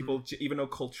though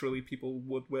culturally people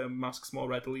would wear masks more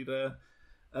readily there,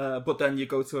 but then you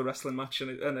go to a wrestling match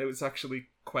and it was actually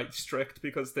quite strict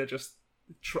because they're just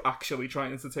actually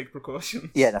trying to take precautions.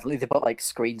 Yeah, definitely. They put like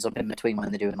screens up in between when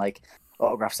they're doing like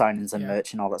autograph signings and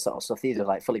merch and all that sort of stuff. These are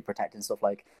like fully protecting stuff.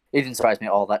 Like it didn't surprise me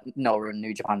at all that Noah and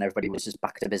New Japan, everybody was just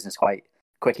back to business quite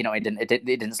quick. You know, it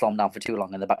didn't slow them down for too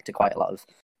long, and they're back to quite a lot of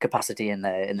capacity in the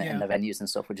venues and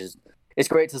stuff, which is it's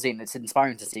great to see and it's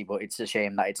inspiring to see. But it's a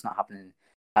shame that it's not happening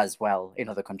as well in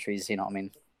other countries. You know what I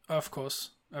mean? Of course.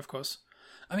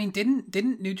 I mean,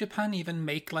 didn't New Japan even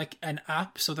make like an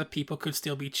app so that people could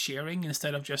still be cheering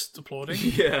instead of just applauding?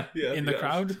 In the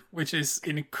crowd, which is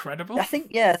incredible. I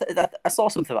think I saw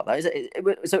something about that.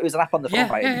 It was an app on the phone,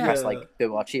 right? You press like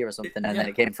boo or cheer or something, and then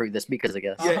it came through the speakers, I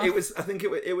guess. Yeah, it was. I think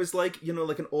it was like, you know,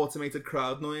 like an automated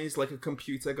crowd noise, like a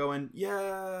computer going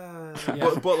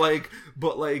but I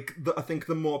think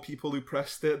the more people who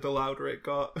pressed it, the louder it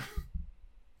got.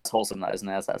 That's wholesome, that isn't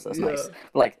it? That's nice.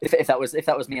 Like if that was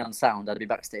me on sound, I'd be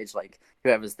backstage like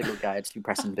whoever's the good guy, I'd just be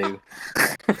pressing boo,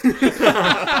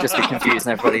 just be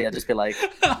confusing everybody. I'd just be like,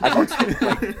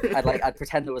 I'd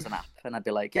pretend there was an app, and I'd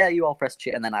be like, yeah, you all press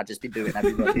cheer, and then I'd just be booing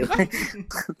everybody.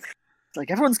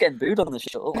 Like everyone's getting booed on the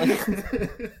show. Like,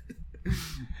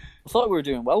 I thought we were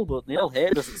doing well, but the old hair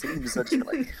doesn't seem such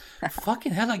like.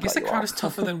 Fucking hell! I guess the crowd is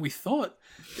tougher than we thought.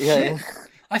 Yeah.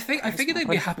 I figured they'd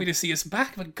be happy to see us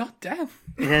back, but goddamn.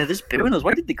 Yeah, they're booing us.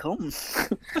 Why did they come?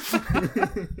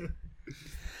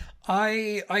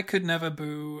 I could never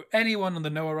boo anyone on the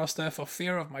Noah roster for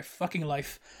fear of my fucking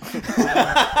life.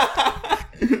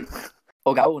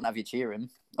 Oh, I wouldn't have you cheer him.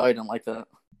 I don't like that.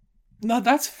 No,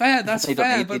 that's fair. That's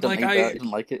fair. But like I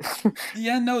didn't like it.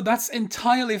 Yeah, no, that's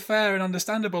entirely fair and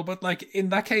understandable. But like in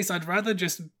that case, I'd rather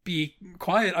just be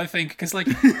quiet. I think because like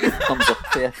thumbs up.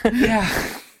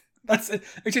 Yeah.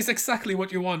 Which is exactly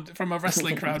what you want from a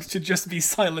wrestling crowd, to just be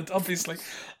silent, obviously.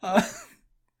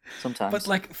 Sometimes. But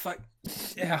like,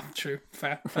 yeah, true,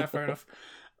 fair enough.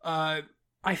 I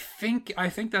think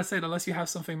that's it. Unless you have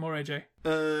something more, AJ.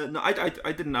 No,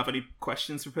 I didn't have any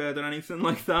questions prepared or anything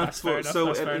like that. That's fair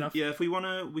enough. Yeah, if we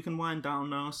we can wind down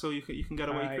now, so you can get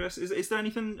away, right. Chris. Is there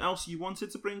anything else you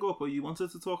wanted to bring up or you wanted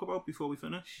to talk about before we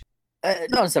finish?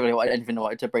 Not necessarily anything I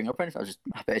wanted to bring up or anything. I was just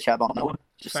happy to chat about Noah.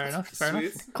 Fair enough.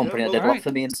 Company that did a lot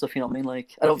for me and stuff, you know what I mean?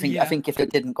 Like, I think if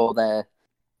it didn't go there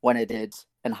when it did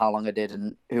and how long I did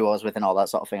and who I was with and all that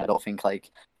sort of thing, I don't think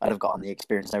like I'd have gotten the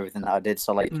experience and everything that I did.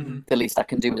 So like the least I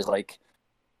can do is like,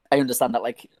 I understand that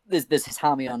like there's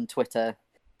Harmy on Twitter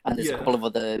and there's a couple of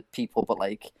other people, but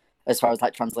like as far as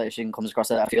like translation comes across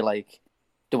it, I feel like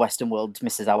the Western world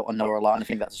misses out on Noah a lot, and I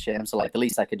think that's a shame. So like the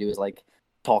least I could do is like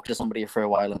talk to somebody for a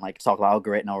while and like talk about how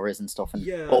great Noah is and stuff, and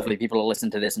hopefully people will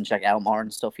listen to this and check it out more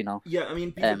and stuff, you know. Yeah, I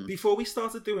mean, before we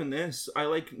started doing this, I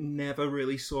like never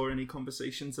really saw any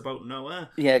conversations about Noah.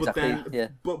 Yeah, exactly.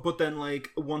 But then like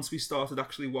once we started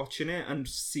actually watching it and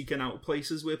seeking out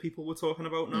places where people were talking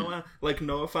about Noah, like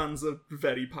Noah fans are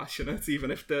very passionate,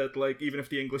 even if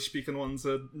the English speaking ones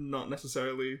are not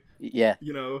necessarily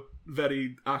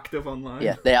very active online.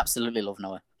 Yeah, they absolutely love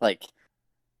Noah. Like.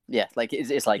 Yeah, like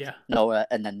it's like Noah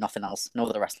and then nothing else. No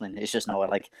other wrestling. It's just Noah.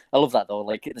 Like I love that though.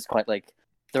 Like it's quite like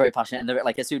they're very passionate, and they're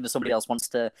like as soon as somebody else wants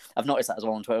to, I've noticed that as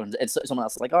well on Twitter. And it's someone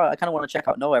else is like, oh, I kind of want to check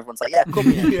out Noah. Everyone's like, yeah,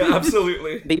 come here. Yeah,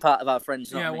 absolutely. Be part of our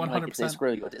friends. You know yeah, what I mean? 100%. Like, it's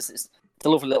really good. It's a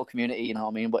lovely little community. You know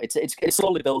what I mean? But it's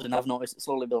slowly building. I've noticed it's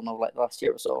slowly building over like the last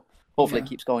year or so. Hopefully, it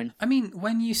keeps going. I mean,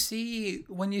 when you see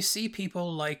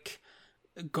people like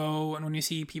Go, and when you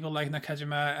see people like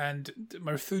Nakajima and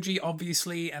Marufuji,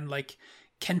 obviously, and like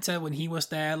Kenta when he was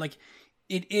there, like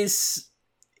it is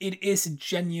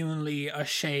genuinely a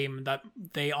shame that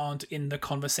they aren't in the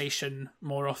conversation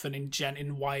more often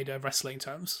in wider wrestling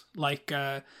terms, like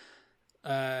the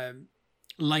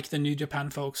New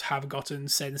Japan folks have gotten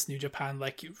since New Japan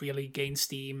like really gained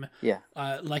steam,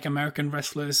 like American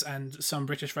wrestlers and some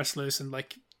British wrestlers and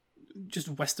like just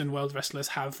Western world wrestlers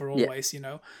have for always, you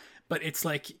know. But it's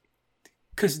like,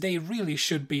 because they really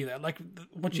should be there. Like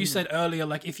what you said earlier,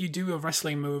 like if you do a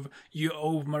wrestling move, you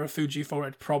owe Marufuji for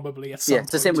it probably at some point.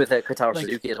 It's the same with Kotaro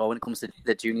Suzuki as well when it comes to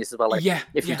the juniors as well. Like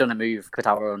if you've done a move,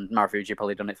 Kotaro and Marufuji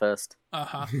probably done it first.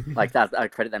 Like that, I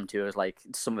credit them to as like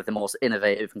some of the most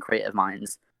innovative and creative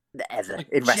minds ever like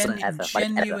in wrestling ever.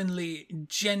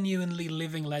 Genuinely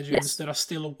living legends that are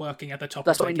still working at the top.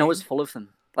 That's of why Noah's full of them.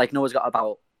 Like Noah's got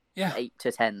about 8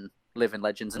 to 10 living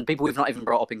legends and people we've not even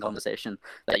brought up in conversation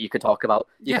that you could talk about.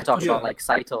 You could talk about like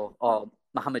Saito or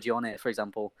Muhammad Yone, for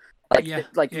example.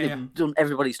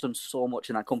 Everybody's done so much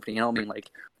in that company. You know what I mean?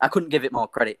 Like I couldn't give it more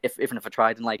credit even if I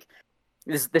tried. And like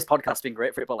this podcast's been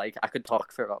great for it, but like I could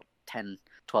talk for about 10,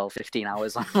 12, 15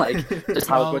 hours on like just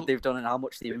how good they've done and how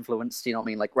much they've influenced. You know what I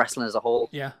mean? Like wrestling as a whole.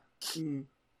 Yeah.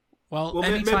 Well,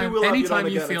 anytime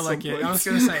you feel like it, I was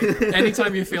going to say,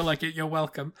 anytime you feel like it, you're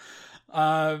welcome.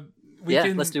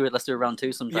 Let's do it. Let's do a round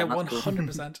 2 sometime. Yeah,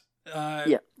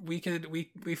 100%.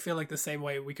 We feel like the same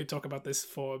way. We could talk about this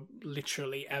for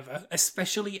literally ever,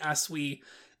 especially as we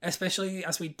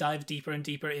dive deeper and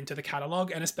deeper into the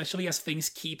catalog, and especially as things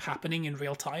keep happening in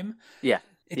real time.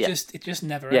 It just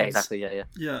never ends. Exactly.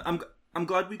 Yeah. I'm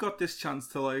glad we got this chance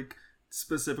to like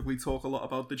specifically talk a lot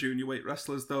about the junior weight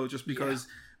wrestlers though, just because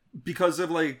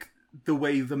of like the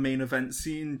way the main event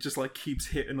scene just like keeps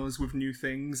hitting us with new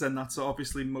things, and that's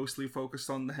obviously mostly focused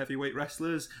on the heavyweight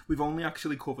wrestlers. We've only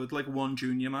actually covered like one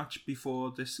junior match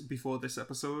before this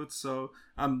episode, so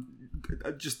I'm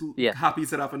just happy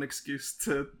to have an excuse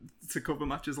to cover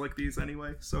matches like these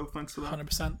anyway. So thanks for that.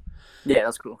 100%. Yeah,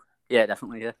 that's cool. Yeah,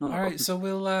 definitely. Yeah. All right, so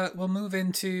we'll move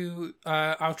into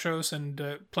outros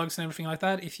and plugs and everything like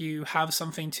that. If you have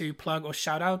something to plug or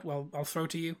shout out, well, I'll throw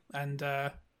to you, and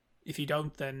if you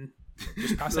don't, then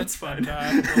just pass it. Fine.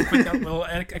 And we'll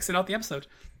exit out the episode.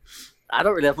 I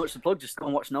don't really have much to plug. Just go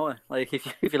and watch Noah. Like if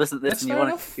you listen to this and you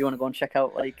want to go and check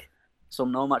out like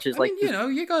some Noah matches, I mean, you know,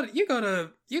 you got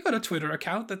a Twitter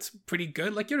account that's pretty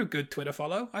good. Like you're a good Twitter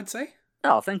follow, I'd say.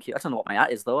 Oh, thank you. I don't know what my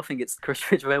 @ is though. I think it's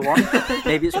Chris Ridgway 1.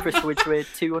 Maybe it's Chris Ridgway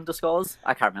 2 underscores.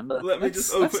 I can't remember. Let me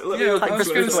just open. Chris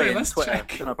Ridgway on Twitter,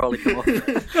 and I'll probably come up.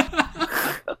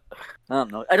 I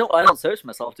don't know. I don't search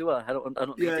myself, do I? I don't. I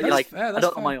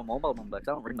don't know my own mobile number. I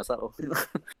don't ring myself.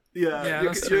 Yeah,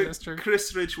 that's true.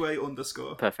 Chris Ridgway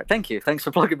 _ Perfect. Thank you. Thanks for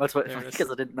plugging my Twitter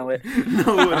because I didn't know it.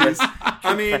 No worries.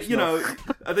 I mean, you know,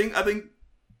 I think.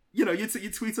 You know, you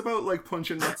tweet about like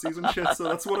punching Nazis and shit, so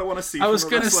that's what I want to see. I was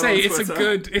gonna say it's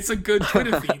a good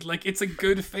Twitter feed. Like it's a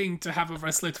good thing to have a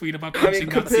wrestler tweet about punching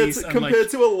Nazis. Compared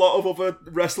to a lot of other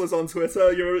wrestlers on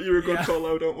Twitter, you're a good call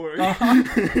out. Don't worry.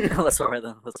 That's alright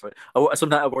then. That's alright.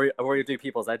 Sometimes I worry do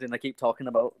people's head, and I keep talking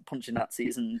about punching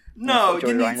Nazis and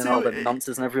Joey Ryan and all the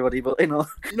nonsense and everybody, but you know.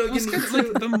 Like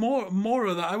the more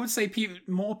of that, I would say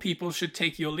more people should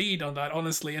take your lead on that,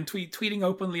 honestly, and tweeting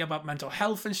openly about mental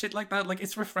health and shit like that. Like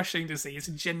it's refreshing to see. It's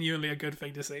genuinely a good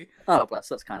thing to see. Oh, bless.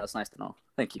 That's nice to know.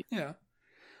 Thank you. Yeah.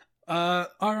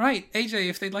 All right, AJ,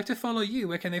 if they'd like to follow you,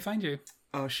 where can they find you?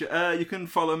 Oh, shit. You can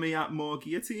follow me at More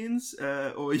Guillotines,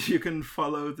 or you can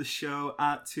follow the show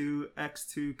at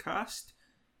 2x2cast.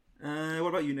 What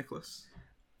about you, Nicholas?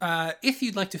 If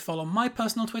you'd like to follow my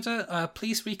personal Twitter,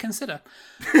 please reconsider.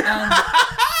 And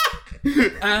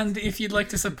And if you'd like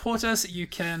to support us, you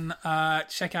can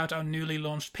check out our newly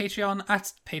launched Patreon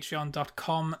at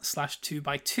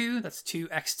patreon.com/2x2. That's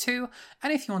 2x2.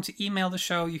 And if you want to email the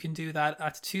show, you can do that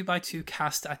at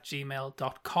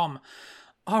 2x2cast@gmail.com.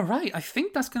 All right, I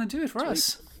think that's going to do it for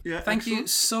us. Yeah, Thank you excellent.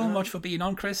 so much for being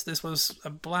on, Chris. This was a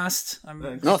blast.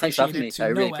 No, thanks for having me. I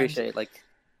really appreciate it.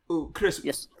 Oh, Chris.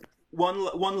 Yes.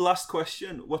 One last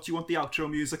question. What do you want the outro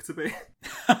music to be?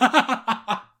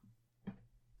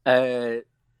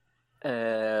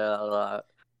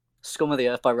 Scum of the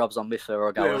Earth by Rob Zombie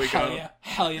for Ogawa. There we go.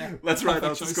 Hell yeah. Let's write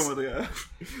out Perfect Scum choice. of the Earth.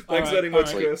 All Thanks right, very much,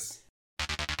 all right. Chris.